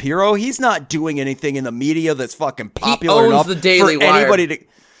Ben Shapiro. He's not doing anything in the media that's fucking popular enough the Daily for anybody to...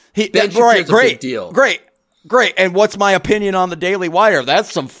 Ben Shapiro's a big deal. Great. And what's my opinion on the Daily Wire?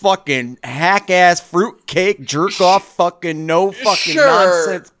 That's some fucking hack-ass fruitcake, jerk-off fucking no fucking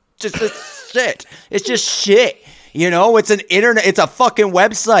nonsense. Just shit. It's just shit. You know, it's an internet. It's a fucking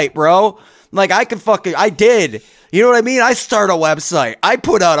website, bro. Like, I did. You know what I mean? I start a website. I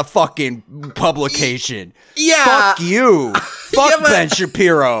put out a fucking publication. Yeah. Fuck you. Fuck Ben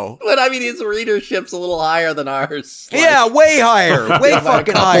Shapiro. But I mean, his readership's a little higher than ours. Like, yeah, way higher. Way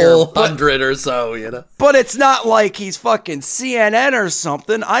fucking higher. 100 or so, you know? But it's not like he's fucking CNN or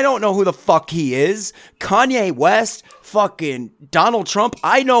something. I don't know who the fuck he is. Kanye West, fucking Donald Trump.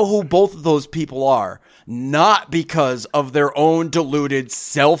 I know who both of those people are. Not because of their own deluded,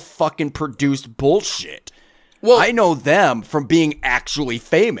 self-fucking produced bullshit. Well, I know them from being actually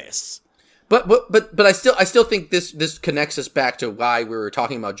famous. But I still think this connects us back to why we were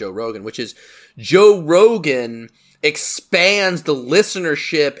talking about Joe Rogan, which is Joe Rogan expands the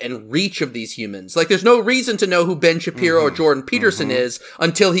listenership and reach of these humans. Like, there's no reason to know who Ben Shapiro or Jordan Peterson is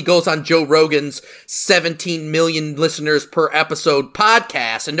until he goes on Joe Rogan's 17 million listeners per episode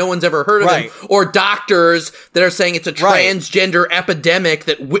podcast, and no one's ever heard of him. Or doctors that are saying it's a transgender epidemic,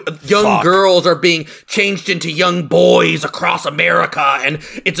 that young girls are being changed into young boys across America, and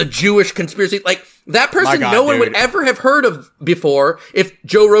it's a Jewish conspiracy. Like, that person no one would ever have heard of before if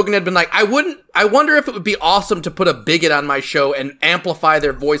Joe Rogan had been like, I wonder if it would be awesome to put a bigot on my show and amplify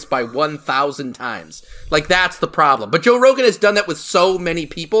their voice by 1,000 times. Like, that's the problem. But Joe Rogan has done that with so many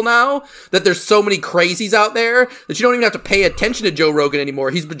people now that there's so many crazies out there that you don't even have to pay attention to Joe Rogan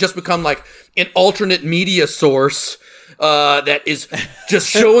anymore. He's just become like an alternate media source that is just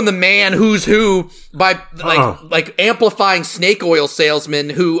showing the man who's who by like amplifying snake oil salesmen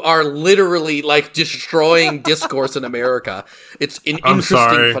who are literally like destroying discourse in America. It's an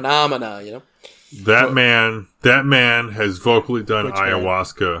interesting phenomena, you know. That man has vocally done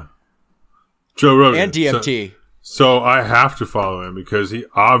ayahuasca. Joe Rogan. And DMT. So I have to follow him because he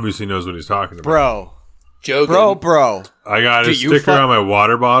obviously knows what he's talking about. Bro. Joking. Bro. I got his sticker on my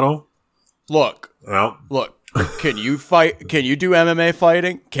water bottle. Look. Well. Look. Can you fight? Can you do MMA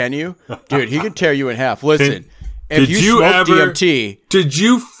fighting? Can you? Dude, he can tear you in half. Listen. If you smoke DMT... Did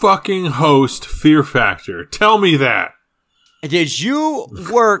you fucking host Fear Factor? Tell me that. Did you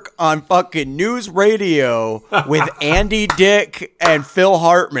work on fucking news radio with Andy Dick and Phil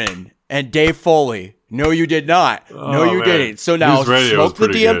Hartman and Dave Foley? No, you did not. No, you didn't. So now smoke the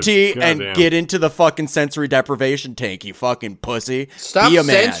DMT and get into the fucking sensory deprivation tank, you fucking pussy. Stop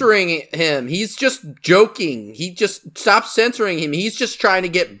censoring him. He's just joking. Stop censoring him. He's just trying to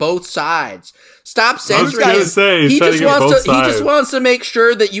get both sides. Stop censoring him. He just wants to make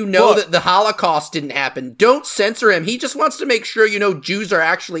sure that you know that the Holocaust didn't happen. Don't censor him. He just wants to make sure you know Jews are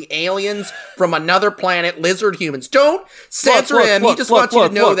actually aliens from another planet, lizard humans. Don't censor him. He just wants you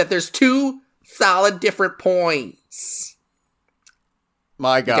to know that there's two solid different points.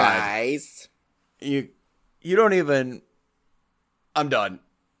 My God. Guys. You don't even... I'm done.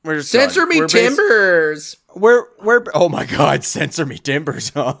 We're just censor me timbers. We're oh my God, censor me timbers,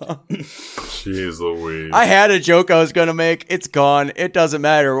 huh? Jeez Louise. I had a joke I was gonna make. It's gone. It doesn't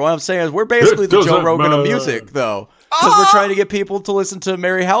matter. What I'm saying is we're basically the Joe Rogan of music, though. Because we're trying to get people to listen to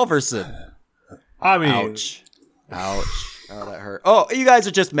Mary Halvorson. I mean... Ouch. Oh, that hurt. Oh, you guys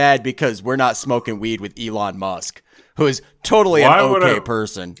are just mad because we're not smoking weed with Elon Musk, who is totally an okay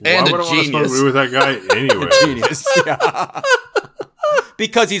person. And a genius. Why would I want to smoke weed with that guy anyway? Genius, yeah.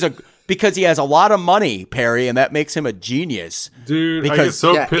 Because he has a lot of money, Perry, and that makes him a genius. Dude, I get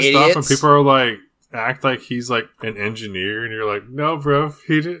so pissed off when people are like, act like he's like an engineer, and you're like, no, bro,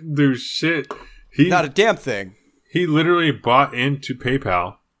 he didn't do shit. Not a damn thing. He literally bought into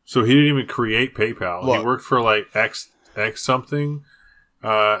PayPal, so he didn't even create PayPal. Look, he worked for like X something,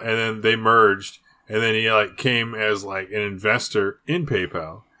 and then they merged, and then he like came as like an investor in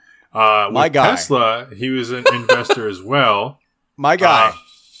PayPal. With Tesla, he was an investor as well. My guy.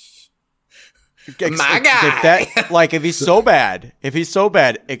 My guy. If he's so bad,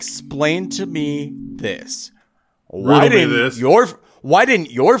 explain to me this. Why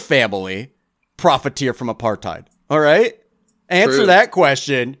didn't your family profiteer from apartheid? All right? Answer that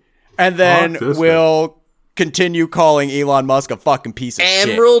question, and then we'll continue calling Elon Musk a fucking piece of shit.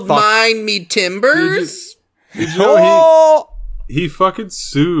 Emerald mine me timbers? Did you know he fucking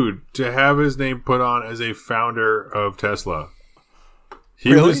sued to have his name put on as a founder of Tesla. I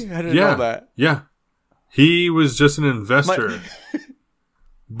didn't know that. Yeah. He was just an investor.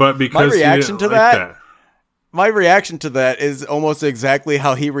 But because my reaction to that, my reaction to that is almost exactly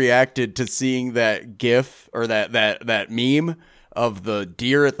how he reacted to seeing that GIF or that meme of the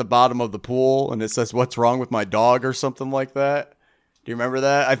deer at the bottom of the pool, and it says, "What's wrong with my dog?" or something like that. Do you remember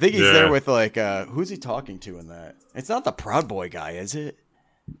that? I think he's there with like who's he talking to in that? It's not the Proud Boy guy, is it?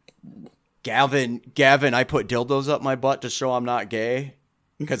 Gavin, I put dildos up my butt to show I'm not gay.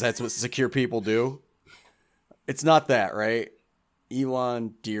 Because that's what secure people do. It's not that, right?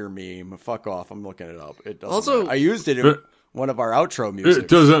 Elon deer meme. Fuck off. I'm looking it up. It doesn't matter. I used it in one of our outro music. It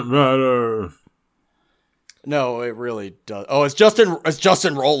doesn't matter. No, it really does. Oh, it's Justin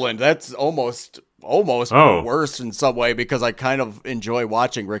Roiland. That's almost worse in some way because I kind of enjoy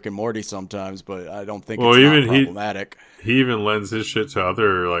watching Rick and Morty sometimes, but I don't think it's not problematic. He even lends his shit to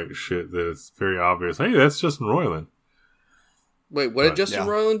other like shit that's very obvious. Hey, that's Justin Roiland. Wait, what did Justin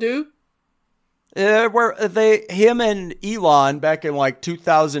Roiland do? Him and Elon back in like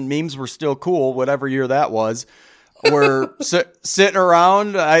 2000, memes were still cool, whatever year that was, were sitting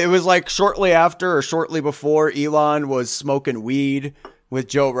around. It was like shortly after or shortly before Elon was smoking weed with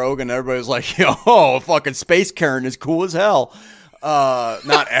Joe Rogan. Everybody was like, yo, fucking Space Karen is cool as hell.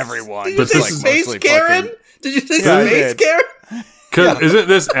 Not everyone. Did you say Space Karen? Did you say Space Karen? Because isn't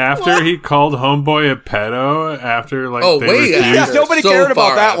this after he called Homeboy a pedo? After like nobody cared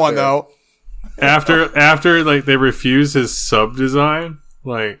about that one though. After like they refused his sub design,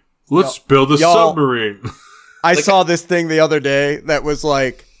 like let's build a submarine. I saw this thing the other day that was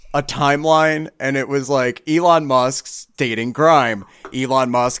like a timeline, and it was like Elon Musk's dating Grime,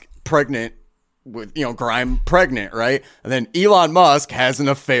 Elon Musk pregnant with Grime pregnant, right? And then Elon Musk has an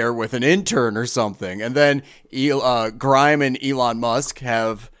affair with an intern or something, and then Grime and Elon Musk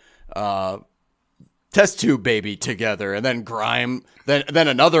have test tube baby together, and then Grime then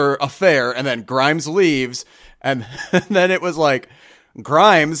another affair, and then Grimes leaves, and then it was like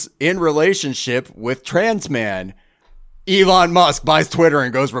Grimes in relationship with trans man. Elon Musk buys Twitter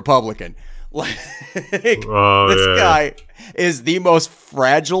and goes Republican. Like, this guy is the most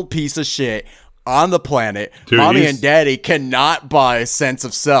fragile piece of shit on the planet. Dude, Mommy and Daddy cannot buy a sense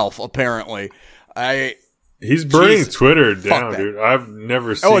of self, apparently. He's burning Twitter down, dude. I've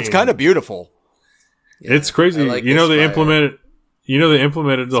never seen... Oh, it's kind of beautiful. Yeah, it's crazy. Like they implemented... they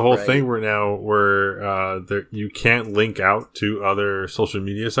implemented the whole thing where you can't link out to other social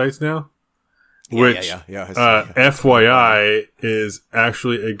media sites now. Which, FYI, is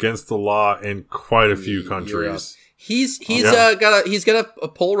actually against the law in quite a few countries. He's got a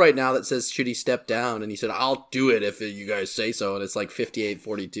poll right now that says should he step down, and he said I'll do it if you guys say so, and it's like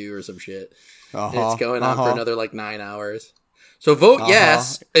 58-42 or some shit. And it's going on for another like 9 hours. So vote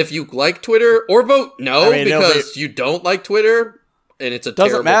yes if you like Twitter, or vote no because you don't like Twitter and it's a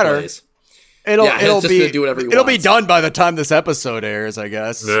terrible place. It'll be do whatever it'll be done by the time this episode airs, I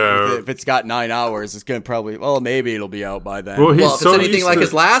guess. No. If it's got 9 hours, it's gonna probably maybe it'll be out by then. Well, if it's anything like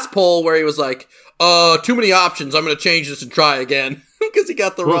his last poll where he was like, too many options, I'm gonna change this and try again because he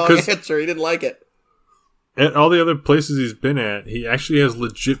got the wrong answer. He didn't like it. At all the other places he's been at, he actually has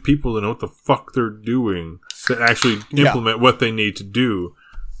legit people that know what the fuck they're doing that actually implement what they need to do.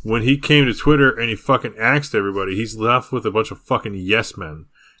 When he came to Twitter and he fucking axed everybody, he's left with a bunch of fucking yes men.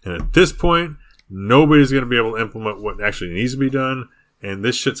 And at this point, nobody's going to be able to implement what actually needs to be done. And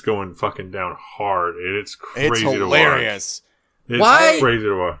this shit's going fucking down hard. And it's crazy to watch. It's hilarious. It's crazy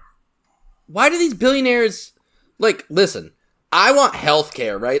to watch. Why do these billionaires... Like, listen, I want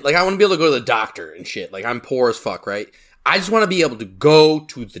healthcare, right? Like, I want to be able to go to the doctor and shit. Like, I'm poor as fuck, right? I just want to be able to go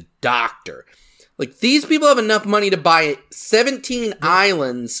to the doctor. Like, these people have enough money to buy 17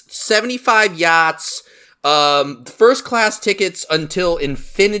 islands, 75 yachts... first class tickets until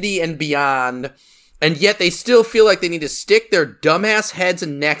infinity and beyond, and yet they still feel like they need to stick their dumbass heads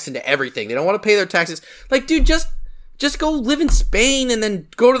and necks into everything. They don't want to pay their taxes. Like, dude, just go live in Spain and then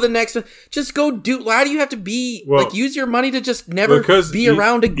go to the next one. Just go do. Why do you have to be use your money to just never be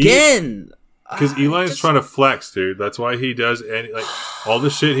around again? Because Elon's trying to flex, dude. That's why he does all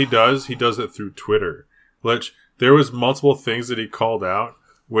the shit he does it through Twitter. Which there was multiple things that he called out.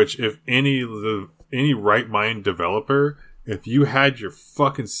 Which if any right mind developer, if you had your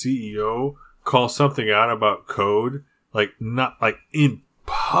fucking CEO call something out about code, not in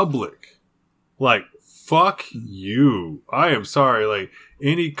public, fuck you. I am sorry.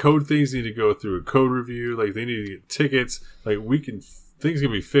 Any code things need to go through a code review. They need to get tickets. Things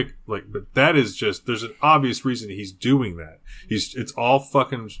can be fixed. But that is just, there's an obvious reason he's doing that. It's all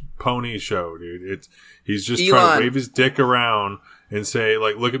fucking pony show, dude. He's just trying to wave his dick around and say,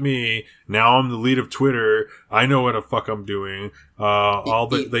 look at me. Now I'm the lead of Twitter. I know what the fuck I'm doing.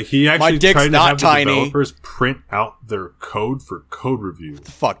 He actually tried to have the developers print out their code for code review. What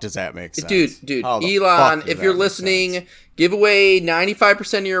the fuck does that make sense? Dude, Elon, if you're listening, give away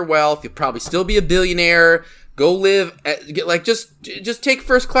 95% of your wealth. You'll probably still be a billionaire. Go live, just take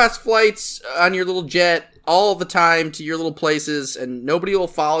first class flights on your little jet all the time to your little places, and nobody will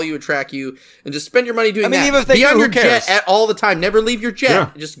follow you and track you, and just spend your money doing that. Even if be on your jet all the time. Never leave your jet.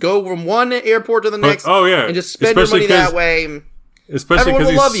 Yeah. Just go from one airport to the next. And just spend your money that way. Especially because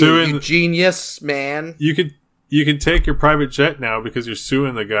he's suing you genius, man. You can take your private jet now because you're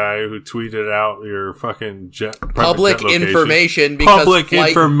suing the guy who tweeted out your fucking public information because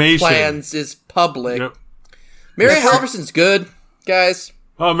flight plans is public. Yep. Mary Halvorson's good, guys.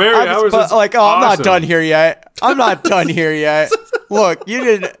 Oh, Mary Halvorson's awesome. I'm not done here yet. Look, you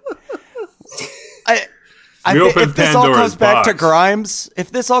didn't. If this all comes back to Grimes,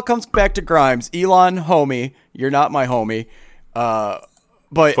 Elon, homie, you're not my homie.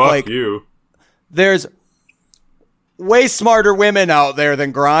 But fuck you. There's way smarter women out there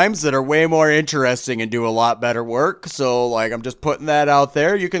than Grimes that are way more interesting and do a lot better work. So, I'm just putting that out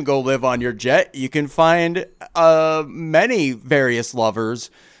there. You can go live on your jet. You can find many various lovers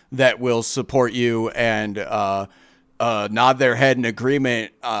that will support you and nod their head in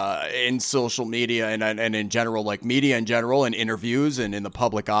agreement in social media and in general, media in general, and interviews and in the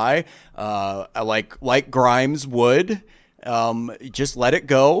public eye, like Grimes would. Just let it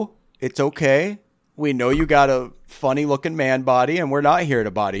go. It's okay. We know you got a funny looking man body, and we're not here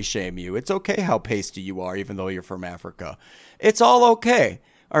to body shame you. It's okay how pasty you are, even though you're from Africa. It's all okay.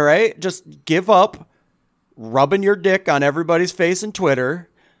 All right. Just give up rubbing your dick on everybody's face and Twitter,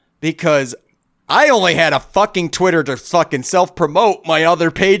 because I only had a fucking Twitter to fucking self-promote my other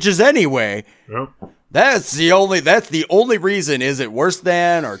pages anyway. Yep. That's the only reason. Is it worse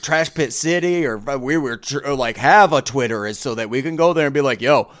than or Trash Pit City or we were have a Twitter is so that we can go there and be like,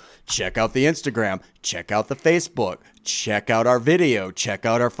 yo, check out the Instagram, check out the Facebook, check out our video, check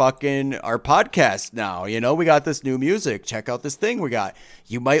out our podcast now. We got this new music. Check out this thing we got.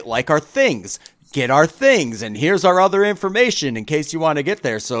 You might like our things. Get our things. And here's our other information in case you want to get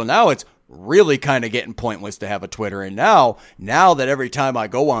there. So now it's really kind of getting pointless to have a Twitter. And now that every time I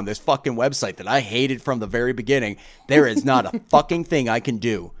go on this fucking website that I hated from the very beginning, there is not a fucking thing I can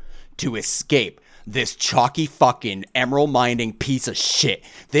do to escape this chalky fucking emerald mining piece of shit.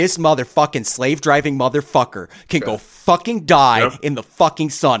 This motherfucking slave driving motherfucker can go fucking die in the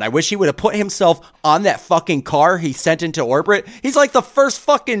fucking sun. I wish he would have put himself on that fucking car he sent into orbit. He's like the first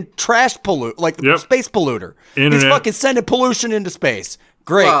fucking trash space polluter. He's fucking sending pollution into space.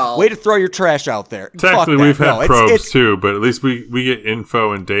 Great. Way to throw your trash out there. Technically, we've had probes too, but at least we get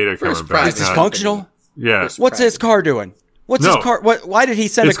info and data coming back. Is dysfunctional? Yeah. What's his car doing? What's his car? Why did he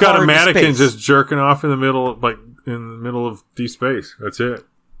send a car into space? It's got a mannequin just jerking off in the middle of deep space. That's it.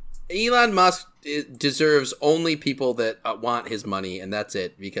 Elon Musk deserves only people that want his money, and that's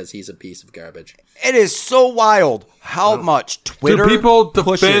it, because he's a piece of garbage. It is so wild how much Twitter people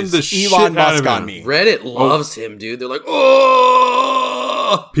defend the Elon shit Musk out of on him. me. Reddit loves him, dude. They're like,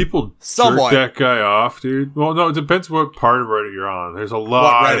 oh! People jerk that guy off, dude. Well, no, it depends what part of Reddit you're on. There's a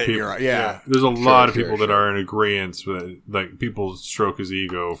lot of people. There's a lot of people that are in agreement with, like, people stroke his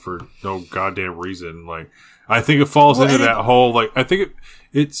ego for no goddamn reason. Like, I think it falls into that whole, like, I think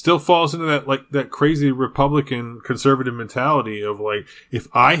it still falls into that, like, that crazy Republican conservative mentality of, like, if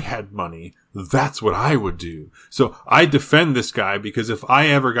I had money, that's what I would do. So I defend this guy because if I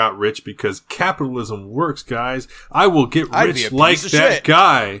ever got rich, because capitalism works, guys, I will get rich like that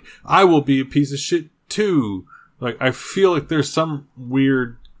guy. I will be a piece of shit too. Like, I feel like there's some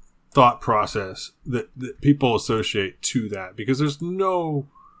weird thought process that people associate to that, because there's no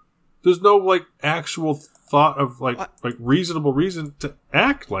like actual thought of like reasonable reason to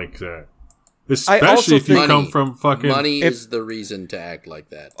act like that. Especially if you come from fucking... Money is the reason to act like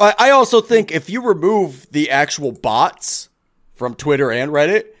that. I also think if you remove the actual bots from Twitter and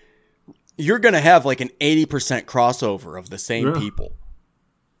Reddit, you're going to have like an 80% crossover of the same people.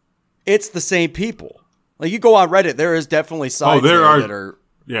 It's the same people. Like, you go on Reddit, there is definitely sides that are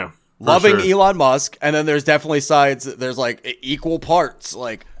loving Elon Musk, and then there's definitely sides that there's like equal parts.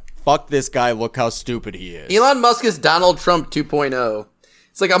 Like, fuck this guy, look how stupid he is. Elon Musk is Donald Trump 2.0.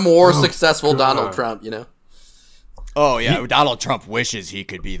 It's like a more successful Donald Trump, you know? Oh, yeah. Donald Trump wishes he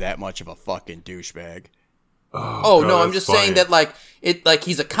could be that much of a fucking douchebag. Oh, no, I'm just saying that, like,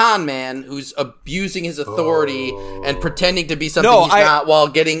 he's a con man who's abusing his authority and pretending to be something he's not while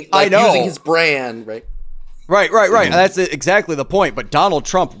getting, like, using his brand, right? Right. That's exactly the point. But Donald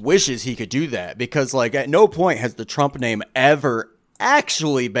Trump wishes he could do that because, like, at no point has the Trump name ever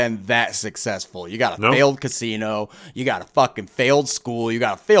actually been that successful. You got a failed casino, you got a fucking failed school, you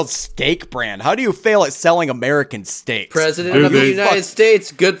got a failed steak brand. How do you fail at selling American steaks? President of the United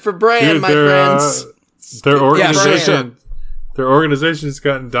States, good for brand, my friends. Their organization's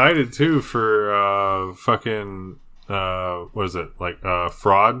got indicted too for fucking what is it, like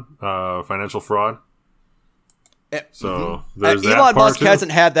fraud, financial fraud. So there's that Elon part Musk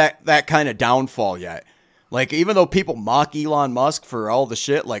hasn't had that kind of downfall yet. Like, even though people mock Elon Musk for all the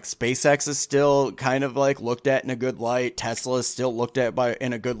shit, like, SpaceX is still kind of, like, looked at in a good light. Tesla is still looked at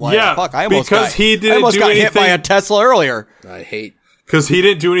in a good light. Yeah, fuck, I because almost got anything. Hit by a Tesla earlier. Because he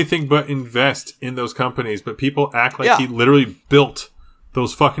didn't do anything but invest in those companies, but people act like he literally built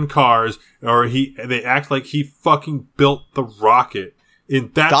those fucking cars, or they act like he fucking built the rocket.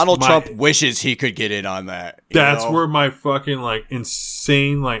 Donald Trump wishes he could get in on that. That's where my fucking, like,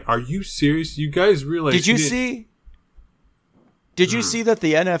 insane, like, are you serious? You guys realize... Did you see that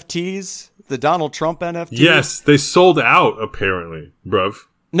the NFTs, the Donald Trump NFTs? Yes, they sold out, apparently, bruv.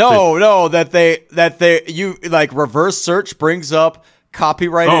 That reverse search brings up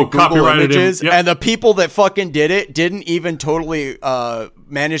copyrighted Google images, and the people that fucking did it didn't even totally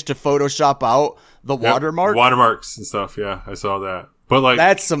manage to Photoshop out the watermarks and stuff. Yeah, I saw that. But, like,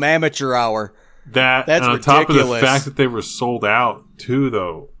 that's some amateur hour. That's on ridiculous. Top of the fact that they were sold out too,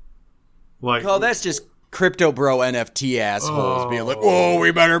 though. Like, that's just crypto bro NFT assholes being like, "Whoa,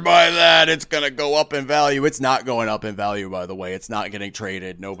 we better buy that. It's gonna go up in value." It's not going up in value, by the way. It's not getting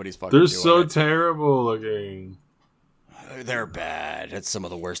traded. Nobody's fucking. They're so terrible looking. They're bad. It's some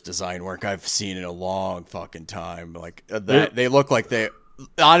of the worst design work I've seen in a long fucking time. Like that, they look like they.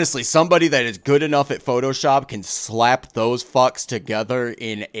 Honestly, somebody that is good enough at Photoshop can slap those fucks together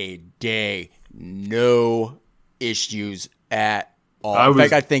in a day. No issues at all. In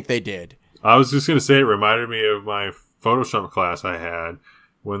fact, I think they did. I was just going to say, it reminded me of my Photoshop class I had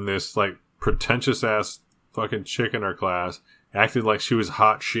when this, like, pretentious ass fucking chick in our class acted like she was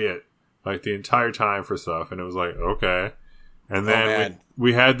hot shit, like, the entire time for stuff. And it was like, okay. And then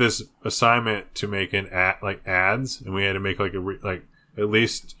we had this assignment to make ads, and we had to make, like, at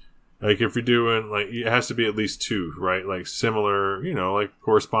least Like if you're doing like it has to be at least 2, right? Like similar, like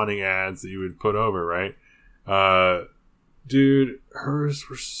corresponding ads that you would put over, right? Dude, hers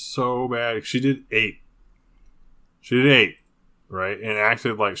were so bad. She did 8. Right? And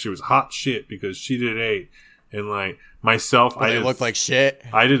acted like she was hot shit because she did 8. And like myself, I looked like shit.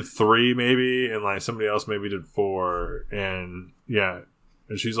 I did 3 maybe, and like somebody else maybe did 4. And yeah,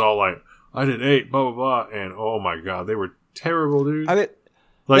 and she's all like, I did 8, blah blah blah. And oh my god, they were terrible, dude. I mean,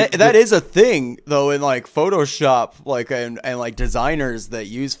 like that is a thing though in like Photoshop, like and like designers that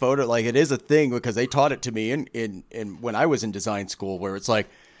use photo, like it is a thing because they taught it to me in when I was in design school, where it's like,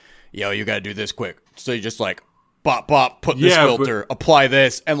 yo, you got to do this quick. So you just like bop, put this filter, apply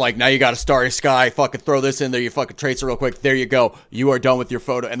this, and like now you got a starry sky, fucking throw this in there, you fucking trace it real quick. There you go. You are done with your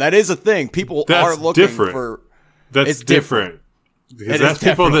photo. And that is a thing. People are looking for. That's different. Because that's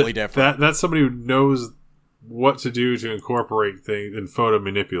people that's somebody who knows what to do to incorporate things and photo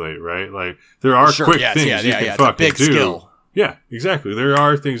manipulate, right? Like there are quick things you can fucking do. Skill. Yeah, exactly. There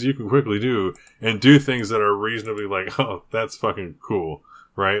are things you can quickly do and do things that are reasonably like, oh, that's fucking cool,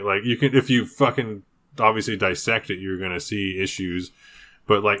 right? Like you can, if you fucking obviously dissect it, you're gonna see issues.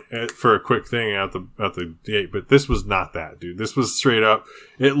 But like for a quick thing out the gate, but this was not that, dude. This was straight up.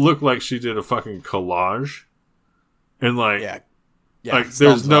 It looked like she did a fucking collage, and like. Yeah, like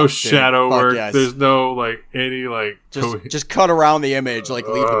there's no shadow work. Yes. There's no like any like just cut around the image, like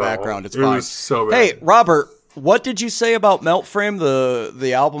leave the background. It's fine. It was so bad. Hey, Robert, what did you say about Melt Frame,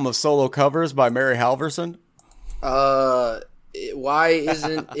 the album of solo covers by Mary Halvorson? Why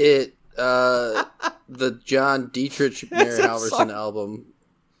isn't it the John Dietrich Mary Halvorson album?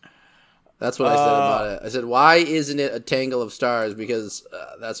 That's what I said about it. I said, why isn't it a Tangle of Stars? Because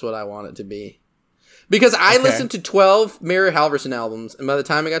that's what I want it to be. Because I listened to 12 Mary Halvorson albums, and by the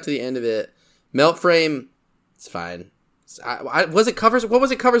time I got to the end of it, Melt Frame, it's fine. Was it covers? What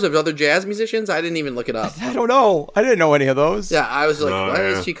was it covers of other jazz musicians? I didn't even look it up. I don't know. I didn't know any of those. Yeah, I was like, what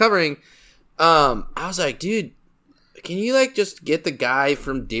is she covering? I was like, dude, can you like just get the guy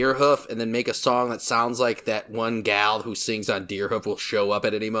from Deerhoof and then make a song that sounds like that one gal who sings on Deerhoof will show up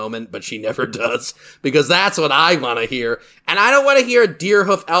at any moment, but she never does? Because that's what I want to hear. And I don't want to hear a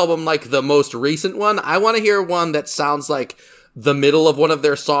Deerhoof album like the most recent one. I want to hear one that sounds like the middle of one of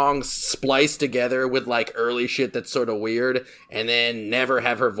their songs spliced together with like early shit that's sort of weird, and then never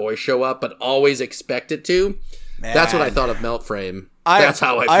have her voice show up, but always expect it to. Man. That's what I thought of Melt Frame. That's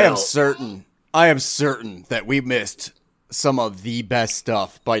how I felt. I am certain that we missed some of the best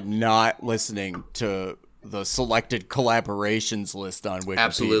stuff by not listening to the selected collaborations list on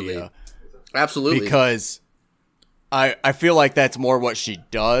Wikipedia. Absolutely. Because I feel like that's more what she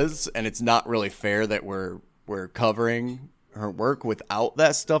does, and it's not really fair that we're covering her work without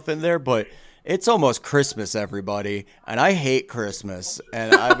that stuff in there, but it's almost Christmas, everybody, and I hate Christmas,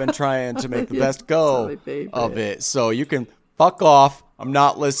 and I've been trying to make the best go of it, so you can fuck off. I'm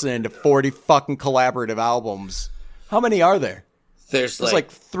not listening to 40 fucking collaborative albums. How many are there? There's like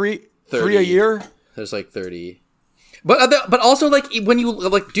three a year? There's like 30. But also like when you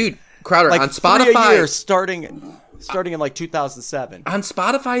like, dude, Crowder, like on Spotify, 3 a year starting in like 2007. On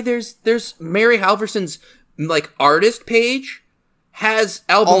Spotify, there's Mary Halvorson's like artist page has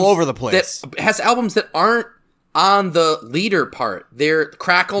albums all over the place. That has albums that aren't on the leader part. They're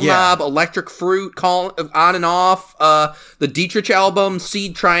Crackle Knob, Electric Fruit, Call On and Off, the Dietrich album,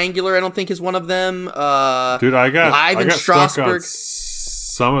 Seed Triangular, I don't think is one of them. Dude, I got in Strasbourg. Stuck on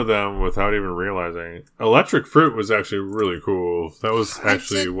some of them without even realizing. Electric Fruit was actually really cool. That was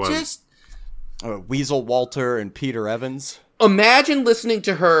actually one. Weasel Walter and Peter Evans. Imagine listening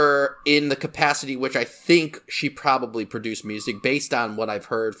to her in the capacity which I think she probably produced music based on what I've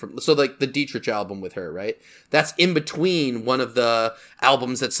heard from. So like the Dietrich album with her, right? That's in between one of the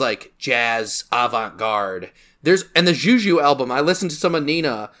albums that's like jazz avant-garde. And the Juju album, I listened to some of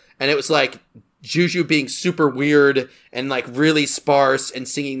Nina, and it was like Juju being super weird and like really sparse and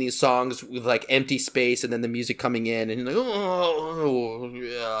singing these songs with like empty space and then the music coming in and like,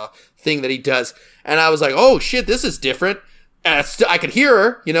 thing that he does. And I was like, oh shit, this is different. And I could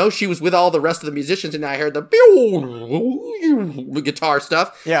hear her, she was with all the rest of the musicians, and I heard the guitar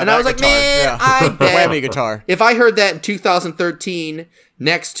stuff. Yeah, and I was like, man, I bet whammy guitar. If I heard that in 2013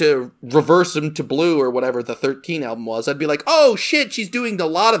 next to Reverse 'Em to Blue or whatever the 13 album was, I'd be like, oh shit, she's doing a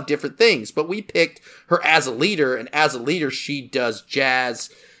lot of different things. But we picked her as a leader, and as a leader, she does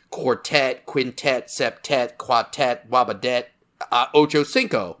jazz, quartet, quintet, septet, quartet, wabadet, ocho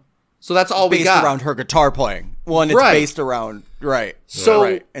cinco. So that's all we got. Based around her guitar playing. Well, and it's based around, right.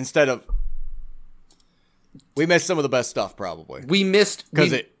 So, instead of, we missed some of the best stuff, probably. We missed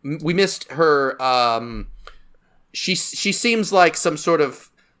her, she seems like some sort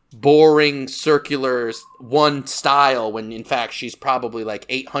of boring circular one style when in fact she's probably like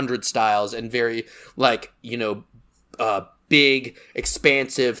 800 styles and very like, big,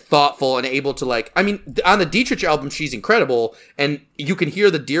 expansive, thoughtful, and able to like, I mean, on the Dietrich album, she's incredible, and you can hear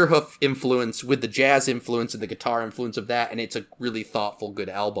the Deerhoof influence with the jazz influence and the guitar influence of that, and it's a really thoughtful, good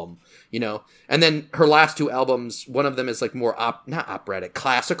album, And then her last two albums, one of them is like more, not operatic,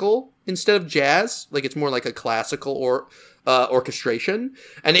 classical instead of jazz. Like it's more like a classical or orchestration,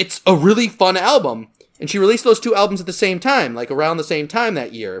 and it's a really fun album. And she released those two albums at the same time, like around the same time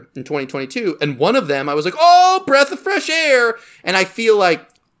that year in 2022. And one of them, I was like, oh, breath of fresh air. And I feel like,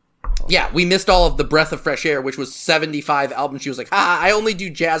 yeah, we missed all of the breath of fresh air, which was 75 albums. She was like, I only do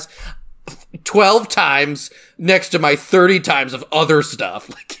jazz 12 times next to my 30 times of other stuff.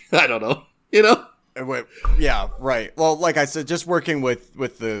 Like, I don't know, Yeah, right. Well, like I said, just working with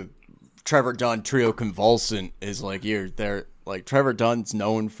the Trevor Dunn trio Convulsant is like, Trevor Dunn's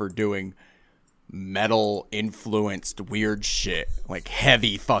known for doing metal influenced weird shit, like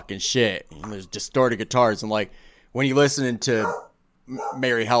heavy fucking shit. And there's distorted guitars, and like when you listen to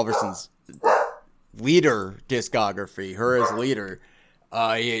Mary Halvorson's leader discography, her as leader,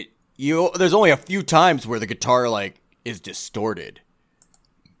 there's only a few times where the guitar like is distorted,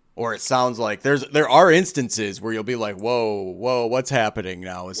 or it sounds like there are instances where you'll be like, whoa, what's happening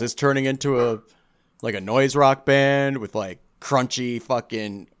now? Is this turning into a noise rock band with like crunchy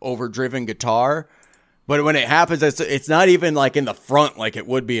fucking overdriven guitar? But when it happens, it's not even like in the front like it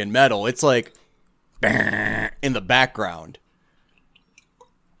would be in metal. It's like in the background,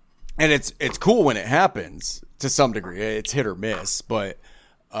 and it's cool when it happens to some degree. It's hit or miss, but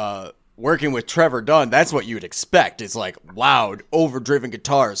working with Trevor Dunn, that's what you'd expect. It's like loud overdriven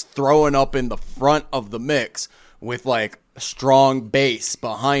guitars throwing up in the front of the mix with like strong bass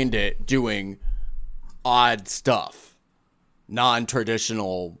behind it doing odd stuff,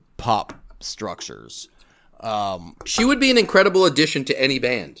 non-traditional pop structures. She would be an incredible addition to any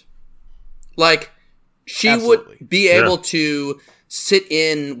band. Like, she Absolutely. would be able to sit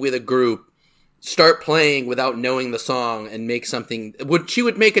in with a group, start playing without knowing the song, and make something. She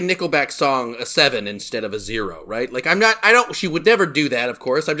would make a Nickelback song a 7 instead of a 0, right? Like, she would never do that, of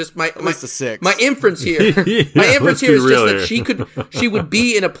course. I'm just, my inference here, is just that she would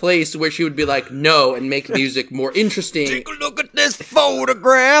be in a place where she would be like, no, and make music more interesting. Take a look at this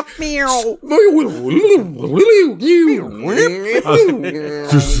photograph. Meow.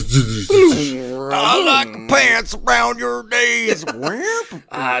 I like pants around your knees.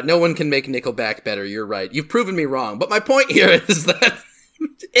 No one can make Nickelback better. You're right. You've proven me wrong. But my point here is that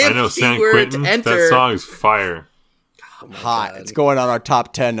if she were to enter, that song is fire. Hot. God. It's going on our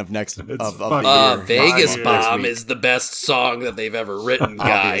top 10 of next of the year. Vegas Bomb is the best song that they've ever written,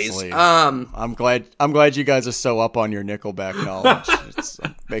 guys. I'm glad you guys are so up on your Nickelback knowledge.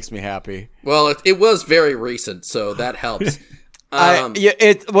 It makes me happy. Well, it was very recent, so that helps.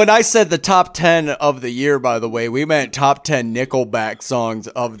 When I said the top 10 of the year, by the way, we meant top 10 Nickelback songs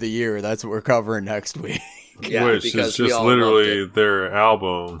of the year. That's what we're covering next week. Yeah, which is just literally their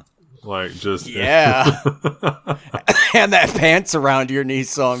album. Like, just... Yeah. And that Pants Around Your Knees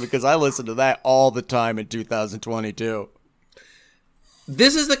song, because I listened to that all the time in 2022.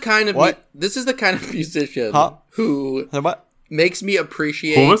 This is the kind of musician who makes me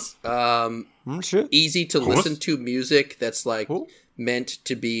appreciate easy to listen to music that's like meant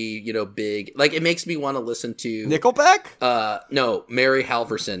to be, big. Like, it makes me want to listen to Nickelback? No, Mary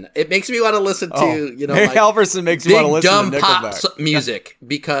Halvorson. It makes me want to listen to, Mary Halvorson makes me want to listen dumb to Nickelback. Pop music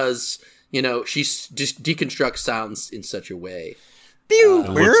because, she just deconstructs sounds in such a way.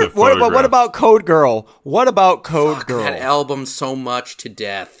 What about Code Girl? That album so much to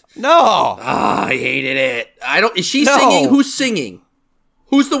death. No. I hated it. Is she singing? Who's singing?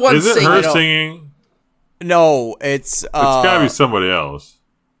 Who's the one singing? Is it her singing? No, it's gotta be somebody else.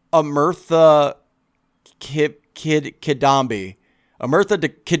 Amirtha Kidambi. Amirtha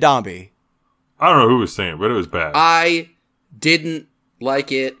Kidambi. I don't know who was singing, but it was bad. I didn't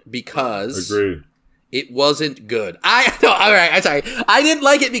like it because agreed. It wasn't good. All right, I'm sorry. I didn't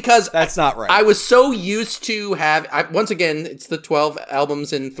like it because that's not right. I was so used to once again, it's the 12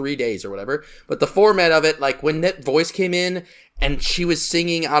 albums in 3 days or whatever, but the format of it, like when that voice came in and she was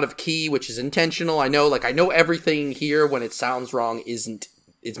singing out of key, which is intentional. I know everything here when it sounds wrong is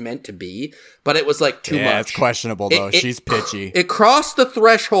meant to be, but it was like too much. Yeah, it's questionable though. She's pitchy. It crossed the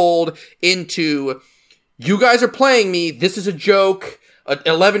threshold into, you guys are playing me. This is a joke. An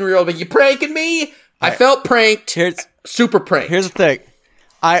 11-year-old, but you pranking me? I felt pranked. Super pranked. Here's the thing.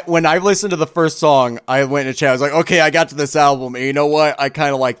 When I listened to the first song, I went in the chat. I was like, okay, I got to this album, and you know what? I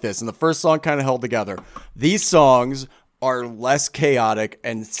kind of like this. And the first song kind of held together. These songs are less chaotic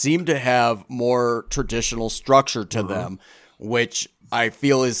and seem to have more traditional structure to them, which I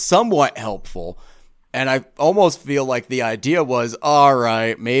feel is somewhat helpful. And I almost feel like the idea was, all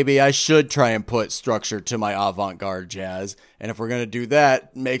right, maybe I should try and put structure to my avant-garde jazz. And if we're going to do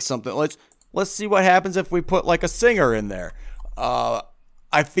that, make something, let's see what happens if we put like a singer in there.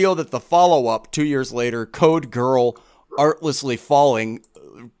 I feel that the follow-up 2 years later, Code Girl Artlessly Falling,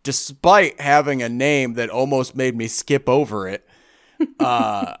 despite having a name that almost made me skip over it,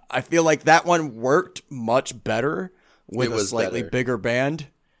 I feel like that one worked much better with a slightly bigger band.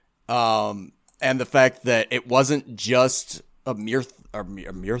 And the fact that it wasn't just a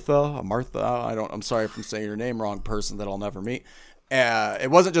Martha, I'm sorry if I'm saying your name wrong, person that I'll never meet. It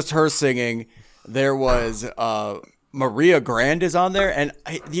wasn't just her singing. There was Maria Grande is on there, and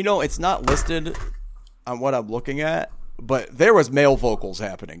it's not listed on what I'm looking at, but there was male vocals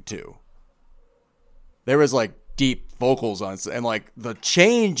happening too. There was like deep vocals on, and like the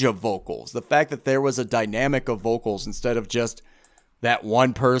change of vocals, the fact that there was a dynamic of vocals instead of just that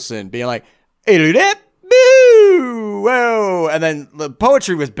one person being like, boo, whoa, and then the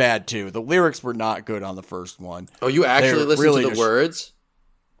poetry was bad too. The lyrics were not good on the first one. Oh, you actually listened really to the words?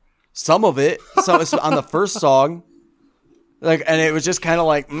 Some of it. So it's on the first song. Like, and it was just kind of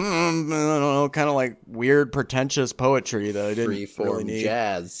like, I don't know, kind of like weird, pretentious poetry that I didn't really need.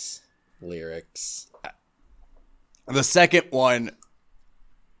 Jazz lyrics. The second one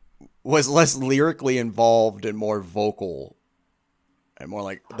was less lyrically involved and more vocal, and more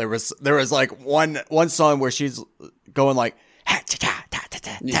like there was like one song where she's going like, what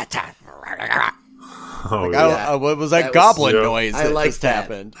was that goblin noise? I like that.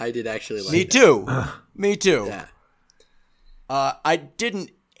 Happened. I did actually like. Me too. Yeah. I didn't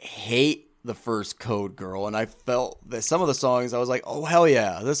hate the first Code Girl, and I felt that some of the songs I was like, oh hell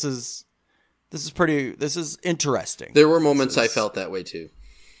yeah, this is interesting. There were moments I felt that way too.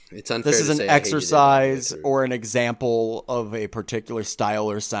 It's unfair. This is an exercise or an example of a particular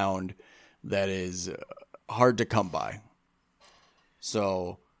style or sound that is hard to come by.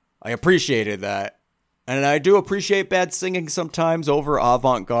 So I appreciated that. And I do appreciate bad singing sometimes over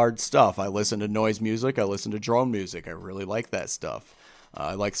avant-garde stuff. I listen to noise music. I listen to drone music. I really like that stuff.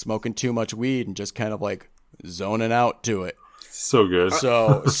 I like smoking too much weed and just kind of like zoning out to it. So good.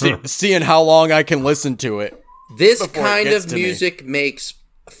 So seeing how long I can listen to it. This kind of music makes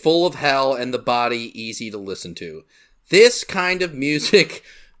Full of Hell and the Body easy to listen to. This kind of music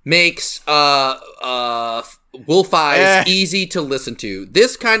makes Wolf Eyes easy to listen to.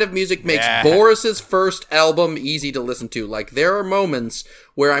 This kind of music makes Boris's first album easy to listen to. Like, there are moments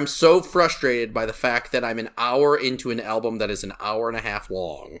where I'm so frustrated by the fact that I'm an hour into an album that is an hour and a half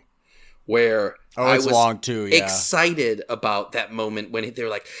long, where I was long too, excited about that moment when they were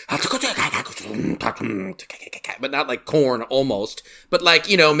like, but not like Korn almost, but like,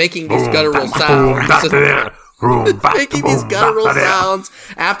 making these guttural sounds. Making these guttural sounds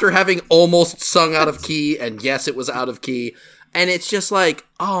after having almost sung out of key, and yes, it was out of key. And it's just like,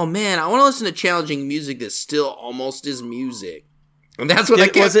 oh man, I want to listen to challenging music that still almost is music. And that's what I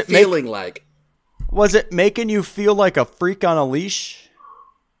kept feeling like. Was it making you feel like a freak on a leash?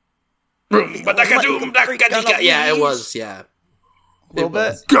 Yeah, it was, yeah. A little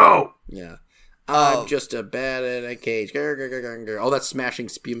bit? Go! Yeah. I'm just a bat in a cage. Oh, that's Smashing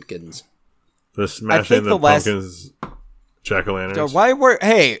Pumpkins. The Smashing the Pumpkins Jack-o'-lanterns.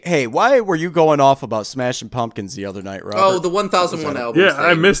 Why were you going off about Smashing Pumpkins the other night, Robert? Oh, the 1001 album. Yeah,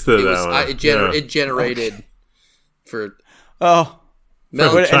 I missed that one. It generated for... Oh. And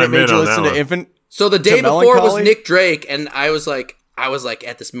it made you listen to Infant... So the day before was Nick Drake, and I was like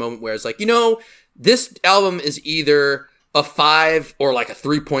at this moment where it's like, this album is either a 5 or like a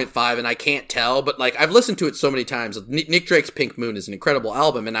 3.5, and I can't tell, but like I've listened to it so many times. Nick Drake's Pink Moon is an incredible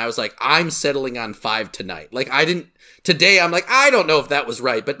album, and I was like, I'm settling on 5 tonight. Like today I'm like, I don't know if that was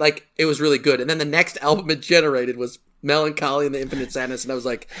right, but like it was really good. And then the next album it generated was Melancholy and the Infinite Sadness, and I was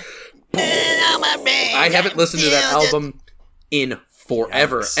like, I haven't listened to that album in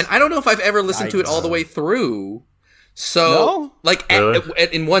forever. Yikes. And I don't know if I've ever listened to it all the way through. So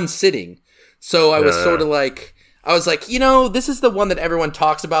in one sitting. So I was sort of like, I was like, this is the one that everyone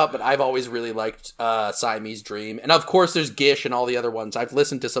talks about, but I've always really liked Siamese Dream. And of course there's Gish and all the other ones. I've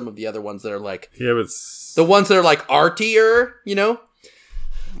listened to some of the other ones that are like... Yeah, but... The ones that are like artier, They're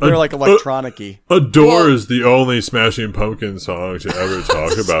like electronic-y. Adore is the only Smashing Pumpkins song to ever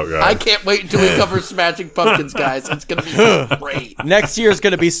talk about, guys. I can't wait until we cover Smashing Pumpkins, guys. It's going to be great. Next year is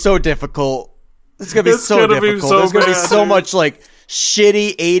going to be so difficult. It's going to be so difficult. There's going to be so much like...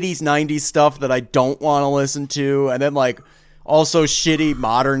 shitty 80s 90s stuff that I don't want to listen to, and then like also shitty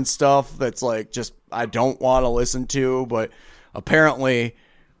modern stuff that's like just I don't want to listen to. But apparently,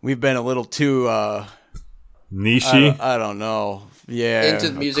 we've been a little too niche-y. I don't know. Yeah, into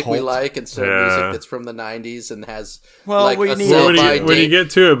the music we like instead of music that's from the 90s and has when you get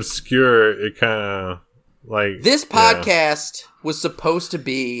too obscure, it kind of like this podcast was supposed to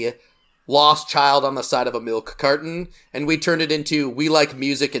be Lost Child on the side of a milk carton, and we turned it into we like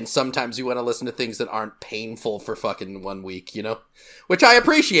music and sometimes we want to listen to things that aren't painful for fucking 1 week, which I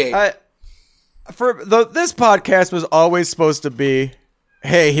appreciate. This podcast was always supposed to be,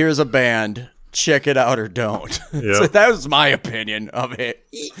 hey, here's a band. Check it out or don't. Yep. So that was my opinion of it.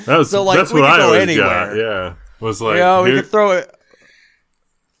 That's what I always got. Yeah, was like we could throw it.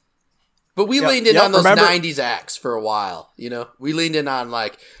 But we leaned in on those 90s acts for a while. We leaned in on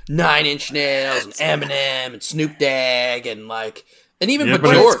like 9 Inch Nails and Eminem and Snoop Dogg and even Bjork.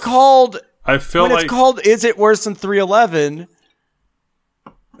 When it's called, it's called "Is It Worse Than 311?"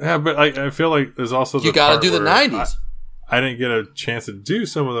 Yeah, but I feel like there's also you got to do the 90s. I didn't get a chance to do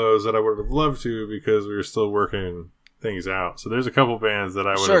some of those that I would have loved to because we were still working things out. So there's a couple bands that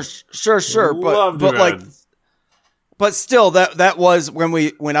I would have loved to add. But still, that was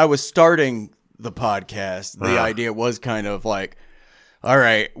when I was starting the podcast. The idea was kind of like, all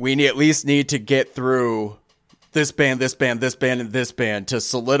right, we at least need to get through this band, this band, this band, and this band to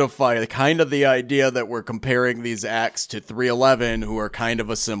solidify the idea that we're comparing these acts to 311, who are kind of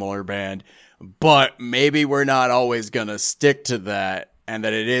a similar band. But maybe we're not always going to stick to that, and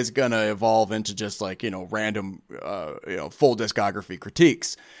that it is going to evolve into just random, full discography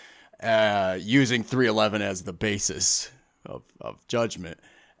critiques, using 311 as the basis of judgment.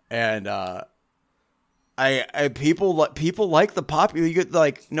 And people like the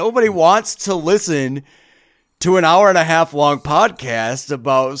popular, nobody wants to listen to an hour and a half long podcast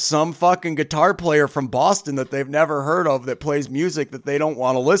about some fucking guitar player from Boston that they've never heard of that plays music that they don't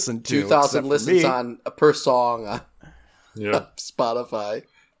want to listen to. 2,000 listens on per song on Spotify.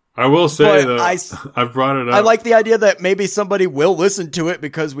 I will say though, I've brought it up. I like the idea that maybe somebody will listen to it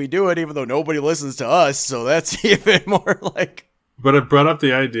because we do it, even though nobody listens to us. So that's even more like. But I brought up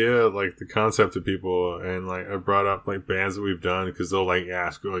the idea, the concept to people, and I brought up bands that we've done because they'll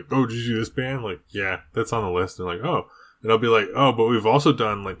ask, oh, did you do this band? Yeah, that's on the list. And oh, and I'll be like, oh, but we've also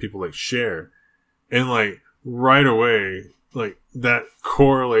done people like Cher, and right away, that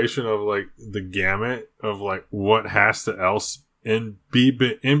correlation of the gamut of what has to else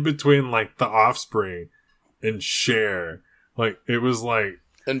be in between The Offspring and Cher, it was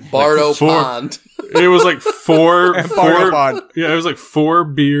and Bardo Pond. It was four. Pond. Yeah, it was 4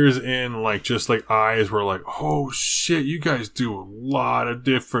 beers in, just eyes were oh shit, you guys do a lot of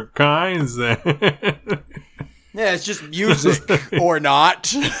different kinds then. Yeah, it's just music or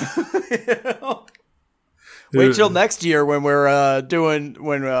not. Wait till next year when we're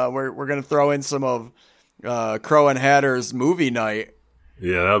we're gonna throw in some of Crow and Hatter's movie night.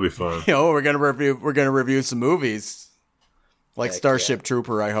 Yeah, that'll be fun. We're gonna review some movies. Starship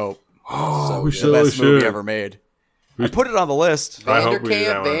Trooper, I hope. Oh, we should. The best movie ever made. I put it on the list.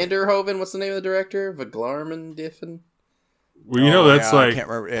 Vanderkamp, Vanderhoven, what's the name of the director? Vaglarman Diffen? Well, that's I can't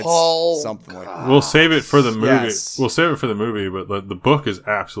remember. It's Paul, something like that. We'll save it for the movie. Yes. We'll save it for the movie, but the book is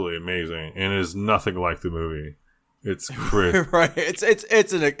absolutely amazing and is nothing like the movie. It's crazy. Right.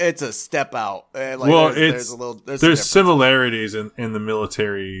 It's a step out. There's similarities in the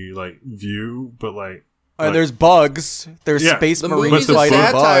military view, but there's bugs. There's space marines. The movie's a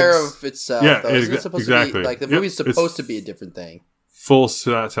satire bugs. of itself. Yeah, it's supposed to be the movie's supposed to be a different thing. Full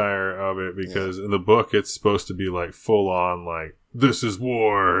satire of it because in the book it's supposed to be full on this is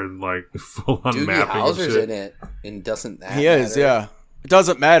war and full on mapping. Hauser's shit. in it and doesn't. He is, yeah. It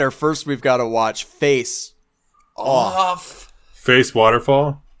doesn't matter. First, we've got to watch Face Off. Face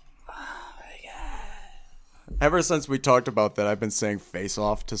Waterfall. Oh my god! Ever since we talked about that, I've been saying Face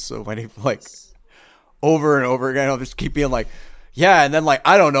Off to so many over and over again. I'll just keep being yeah, and then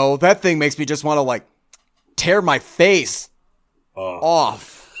I don't know. That thing makes me just want to tear my face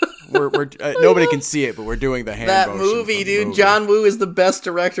off. We're nobody can see it, but we're doing the hand motion. That movie, dude. John Woo is the best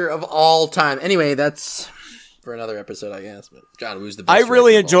director of all time. Anyway, that's for another episode, I guess. But John Woo's the best. I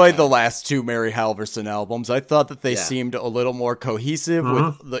really enjoyed the last 2 Mary Halvorson albums. I thought that they seemed a little more cohesive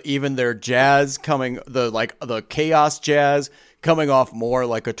with even their jazz coming, the chaos jazz coming off more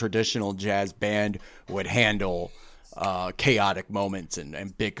like a traditional jazz band would handle chaotic moments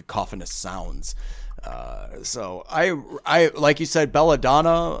and big cacophonous sounds. So I like you said,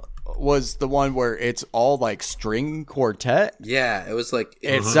 Belladonna was the one where it's all string quartet. Yeah, it was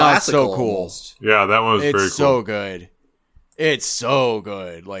it sounds so cool. Almost. Yeah, that one was very cool. It's so good. It's so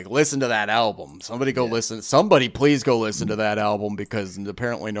good. Like, listen to that album. Somebody listen. Somebody please go listen to that album, because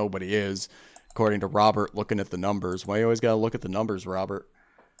apparently nobody is, according to Robert, looking at the numbers. Why you always got to look at the numbers, Robert?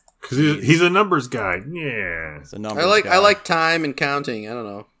 Because he's a numbers guy. Yeah. He's a numbers guy. I like time and counting. I don't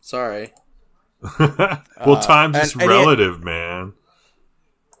know. Sorry. Well, time's just relative, man.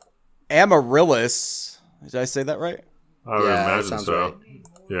 Amaryllis. Did I say that right? I would imagine so. Right.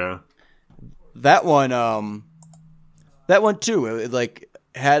 Yeah. That one too. It like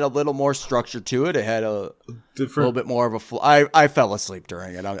had a little more structure to it. It had a little bit more of a. I fell asleep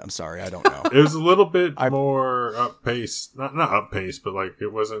during it. I'm sorry. I don't know. It was a little bit more up pace. Not up pace, but like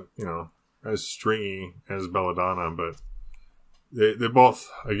it wasn't as stringy as Belladonna. But they both,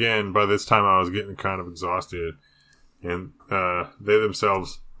 again, by this time I was getting kind of exhausted, and they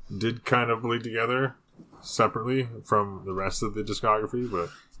themselves did kind of bleed together separately from the rest of the discography, but.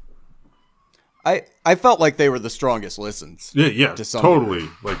 I felt like they were the strongest listens. Yeah, totally.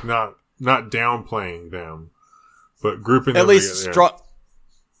 Degree. Like not downplaying them, but grouping them at least together.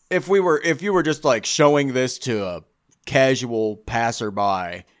 If you were just like showing this to a casual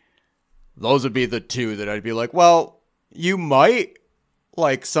passerby, those would be the two that I'd be like, well, you might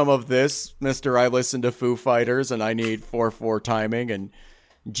like some of this, Mr. I listen to Foo Fighters and I need 4/4 timing and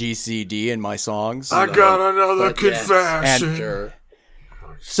GCD in my songs. I got another confession. Sure.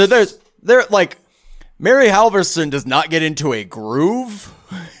 So they're like, Mary Halvorson does not get into a groove,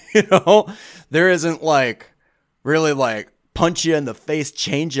 There isn't like really like punch you in the face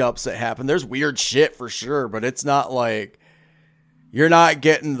change ups that happen. There's weird shit for sure, but it's not like you're not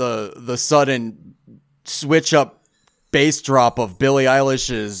getting the sudden switch up bass drop of Billie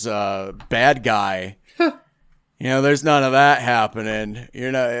Eilish's Bad Guy. There's none of that happening.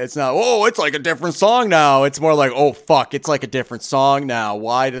 It's not, oh, it's like a different song now. It's more like, oh, fuck, it's like a different song now.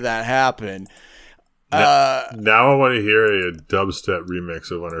 Why did that happen? Now I want to hear a dubstep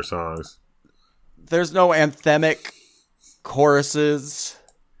remix of one of her songs. There's no anthemic choruses.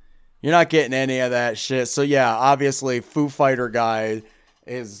 You're not getting any of that shit. So, yeah, obviously, Foo Fighter guy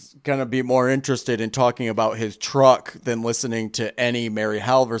is going to be more interested in talking about his truck than listening to any Mary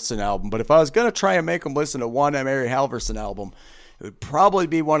Halvorson album. But if I was going to try and make him listen to one Mary Halvorson album, it would probably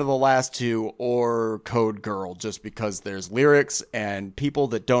be one of the last two or Code Girl, just because there's lyrics and people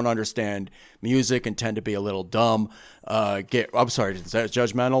that don't understand music and tend to be a little dumb. I'm sorry, is that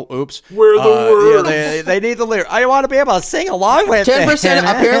judgmental? Oops. Where the words? They need the lyrics. I want to be able to sing along with 10%.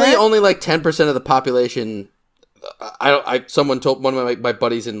 Apparently, only like 10% of the population. Someone told one of my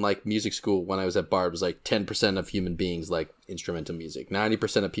buddies in like music school when I was at Bard was like 10% of human beings like instrumental music.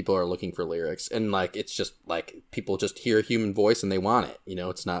 90% of people are looking for lyrics, and like it's just like people just hear a human voice and they want it.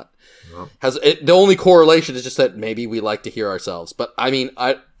 It's not the only correlation is just that maybe we like to hear ourselves. But I mean,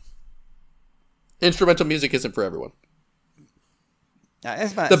 instrumental music isn't for everyone.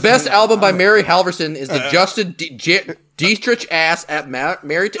 The best album by Mary Halvorson is the Justin Dietrich ass at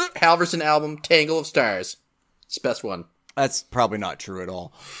Mary Halvorson album Tangle of Stars. It's the best one. That's probably not true at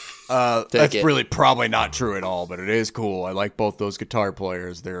all. That's really probably not true at all, but it is cool. I like both those guitar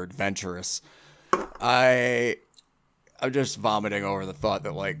players. They're adventurous. I'm just vomiting over the thought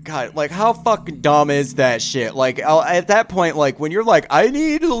that, like, God, like, how fucking dumb is that shit? Like, at that point, like, when you're like, I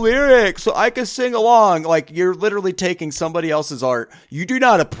need the lyrics so I can sing along, like, you're literally taking somebody else's art. You do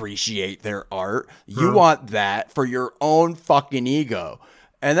not appreciate their art. You want that for your own fucking ego.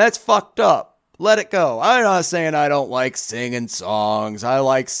 And that's fucked up. Let it go. I'm not saying I don't like singing songs. I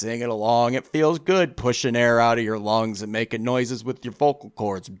like singing along. It feels good pushing air out of your lungs and making noises with your vocal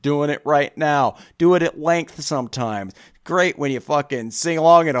cords. I'm doing it right now. Do it at length sometimes. Great when you fucking sing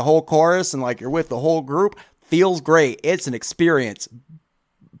along in a whole chorus and like you're with the whole group. Feels great. It's an experience.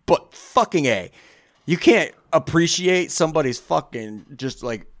 But fucking A. You can't appreciate somebody's fucking just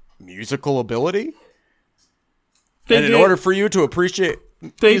like musical ability. And in order for you to appreciate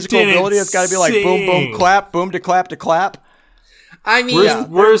musical ability, it's got to be like boom, boom, clap, boom to clap to clap. I mean,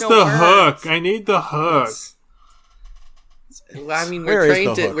 where's the hook? I need the hook. I mean,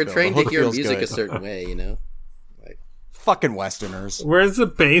 we're trained to hear music a certain way, Like, fucking Westerners. Where's the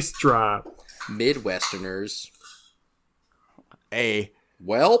bass drop? Midwesterners.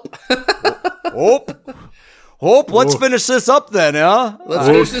 Welp. Let's finish this up then, huh? Let's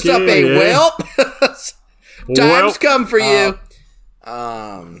finish this up, Welp. Time's come for you.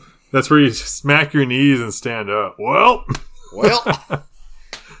 That's where you smack your knees and stand up. Well.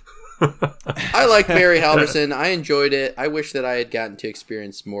 I like Mary Halvorson. I enjoyed it. I wish that I had gotten to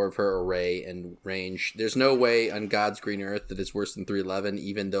experience more of her array and range. There's no way on God's green earth that it's worse than 311,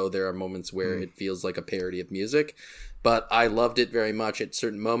 even though there are moments where it feels like a parody of music. But I loved it very much at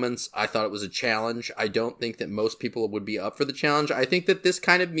certain moments. I thought it was a challenge. I don't think that most people would be up for the challenge. I think that this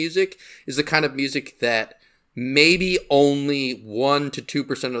kind of music is the kind of music that maybe only 1 to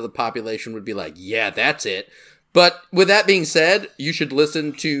 2% of the population would be like, yeah, that's it. But with that being said, you should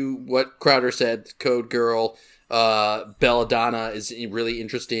listen to what Crowder said. Code Girl, Belladonna is really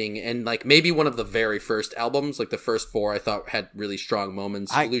interesting. And like maybe one of the very first albums, like the first 4 I thought had really strong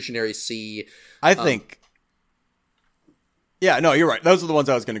moments. Illusionary Sea. I think... Yeah, no, you're right. Those are the ones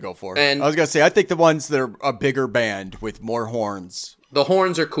I was going to go for. And I was going to say, I think the ones that are a bigger band with more horns. The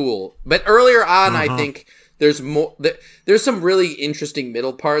horns are cool. But earlier on, I think... There's more. There's some really interesting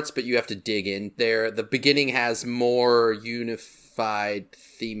middle parts, but you have to dig in there. The beginning has more unified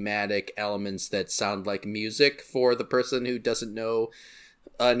thematic elements that sound like music for the person who doesn't know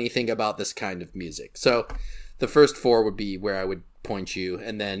anything about this kind of music. So the first 4 would be where I would point you.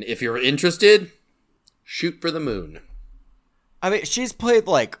 And then if you're interested, shoot for the moon. I mean, she's played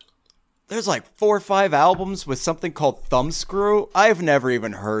there's 4 or 5 albums with something called Thumbscrew. I've never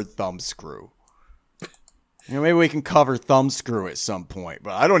even heard Thumbscrew. You know, maybe we can cover Thumbscrew at some point,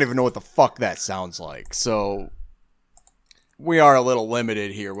 but I don't even know what the fuck that sounds like. So we are a little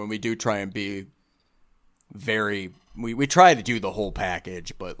limited here when we do try and be very... We try to do the whole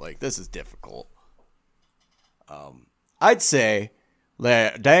package, but this is difficult. I'd say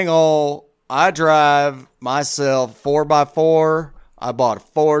that dang ol', I drive myself 4x4. I bought a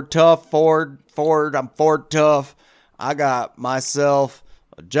Ford Tough. I'm Ford Tough. I got myself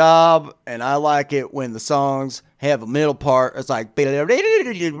a job, and I like it when the songs have a middle part. It's like, but then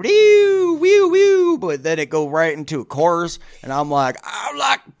it go right into a chorus, and I'm like, I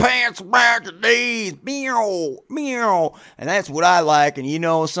like pants around your knees, meow, meow, and that's what I like. And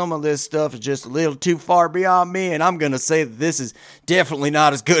some of this stuff is just a little too far beyond me, and I'm gonna say that this is definitely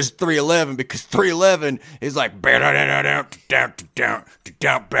not as good as 311, because 311 is like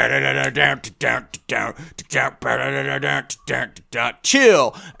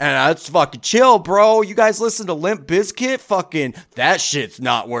chill, and that's fucking chill, bro. You guys listen to Limp Bizkit? Fucking that shit's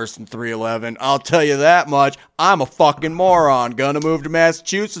not worse than 311. I'll tell you that much. I'm a fucking moron. Gonna move to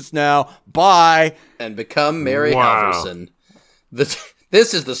Massachusetts now. Bye. And become Mary Halvorson. This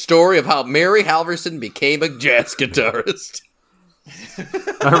is the story of how Mary Halvorson became a jazz guitarist.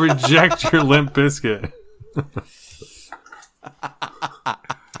 I reject your Limp Bizkit.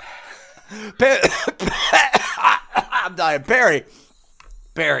 I'm dying. Perry.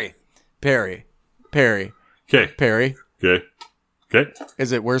 Okay. Perry. Okay.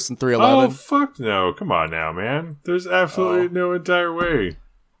 Is it worse than 311? Oh, fuck no. Come on now, man. There's absolutely no entire way.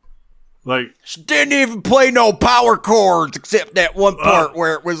 She didn't even play no power chords except that one part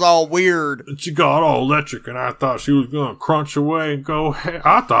where it was all weird. She got all electric, and I thought she was going to crunch away and go, hey,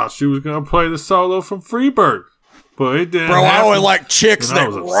 I thought she was going to play the solo from Freebird. But it didn't happen. I only like chicks that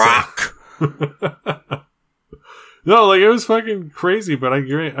rock. No, it was fucking crazy, but I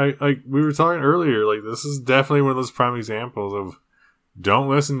we were talking earlier, this is definitely one of those prime examples of don't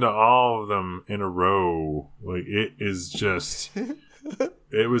listen to all of them in a row. It is just,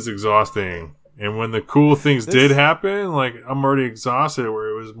 it was exhausting. And when the cool things did happen, I'm already exhausted, where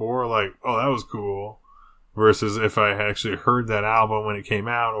it was more like, oh, that was cool. Versus if I had actually heard that album when it came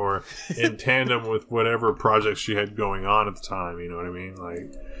out, or in tandem with whatever project she had going on at the time, you know what I mean?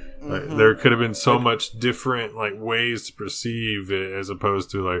 There could have been so much different ways to perceive it, as opposed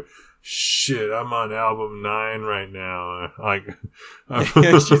to shit, I'm on album 9 right now.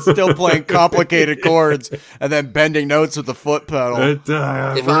 She's still playing complicated chords and then bending notes with the foot pedal. If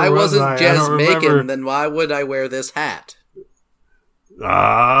I wasn't Jazz Macon, then why would I wear this hat?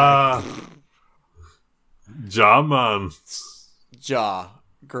 Ja, man. Ja.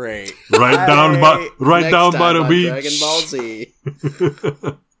 Great. Right down by the beach. Dragon Ball Z.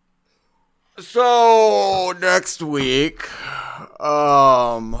 So next week,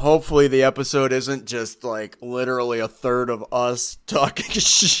 hopefully the episode isn't just literally a third of us talking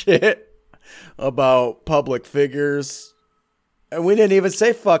shit about public figures. And we didn't even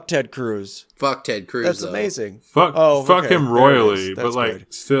say fuck Ted Cruz. Fuck Ted Cruz. That's amazing. Fuck him royally, but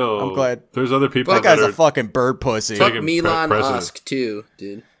good. still, I'm glad. There's other people. That guy's a fucking bird pussy. Fuck Elon Musk too,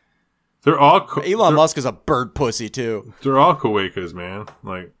 dude. They're all Elon Musk is a bird pussy too. They're all Kuwakas, man.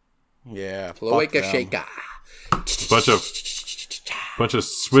 Yeah, Cloaca Shaker. Bunch of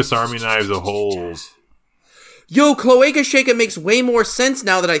Swiss Army knives of holes. Yo, Cloaca Shaker makes way more sense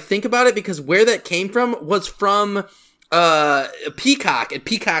now that I think about it, because where that came from was from a peacock, and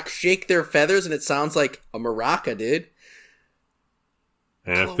peacocks shake their feathers, and it sounds like a maraca, dude.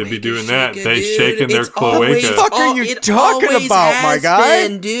 And if they be doing that, they shaking their cloaca. What the fuck are you talking about, my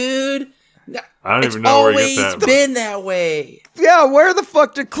guy? Dude. I don't even know where you get that. It's been that way. Yeah, where the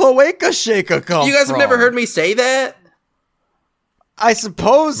fuck did cloaca shaker come from? You guys have never heard me say that? I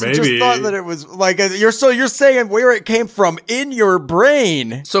suppose you just thought that it was like you're saying where it came from in your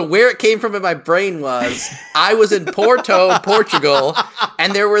brain. So where it came from in my brain was I was in Porto, Portugal,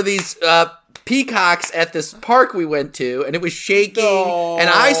 and there were these peacocks at this park we went to, and it was shaking, and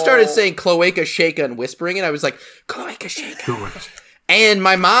I started saying cloaca shaka and whispering, and I was like, cloaca shaka. And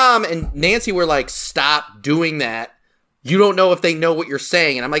my mom and Nancy were like, stop doing that. You don't know if they know what you're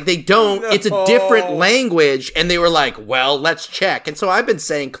saying. And I'm like, they don't. No. It's a different language. And they were like, well, let's check. And so I've been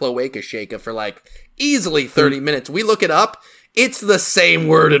saying cloaca shaka for like easily 30 minutes. We look it up. It's the same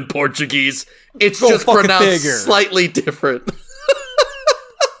word in Portuguese. It's just pronounced slightly different.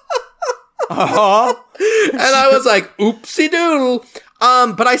 Uh-huh. And I was like, oopsie doodle.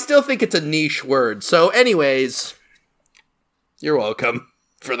 But I still think it's a niche word. So anyways, you're welcome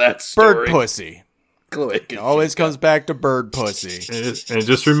for that story. Bird pussy. Cloaca. It always comes back to bird pussy. And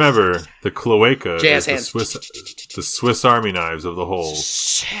just remember, the cloaca Jazz is hands. the Swiss Army knives of the whole.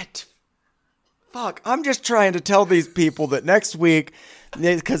 Shit. Fuck. I'm just trying to tell these people that next week,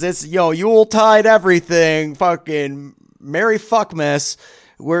 because it's, Yuletide everything, fucking Merry Fuckmas,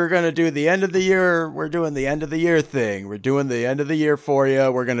 we're going to do the end of the year. We're doing the end of the year thing. We're doing the end of the year for you.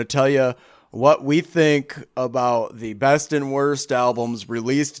 We're going to tell you what we think about the best and worst albums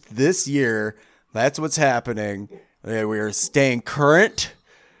released this year. That's what's happening. We are staying current.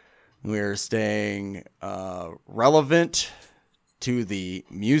 We are staying relevant to the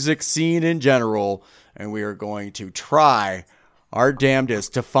music scene in general. And we are going to try our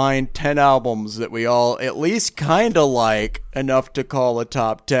damnedest to find 10 albums that we all at least kind of like enough to call a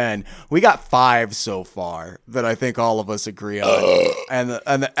top 10. We got 5 so far that I think all of us agree on.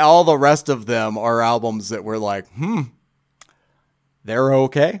 And all the rest of them are albums that we're like, they're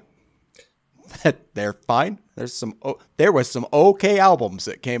okay. They're fine. There was some okay albums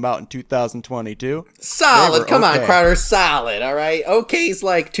that came out in 2022. Solid. Come on, Crowder. Solid. All right. Okay's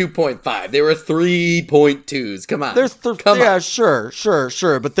like 2.5. They were 3.2s. Come on. Come on.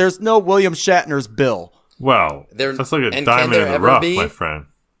 Sure. But there's no William Shatner's Bill. Wow. That's like a diamond in the rough, my friend.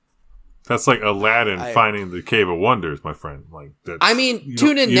 That's like Aladdin finding the Cave of Wonders, my friend. Like that. I mean,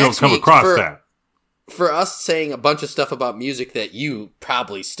 tune in next week. You don't come across that. For us saying a bunch of stuff about music that you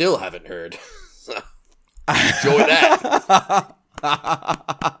probably still haven't heard. Enjoy that.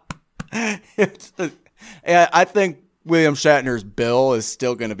 I think William Shatner's Bill is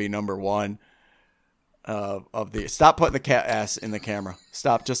still going to be number one of the. Stop putting the cat ass in the camera.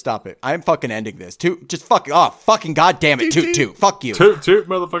 Stop. Just stop it. I'm fucking ending this. Just fucking. Oh, fucking goddamn it. Toot. Fuck you. Toot,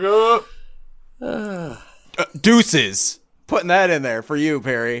 motherfucker. Deuces. Putting that in there for you,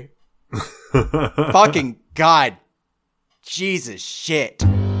 Perry. Fucking God. Jesus shit.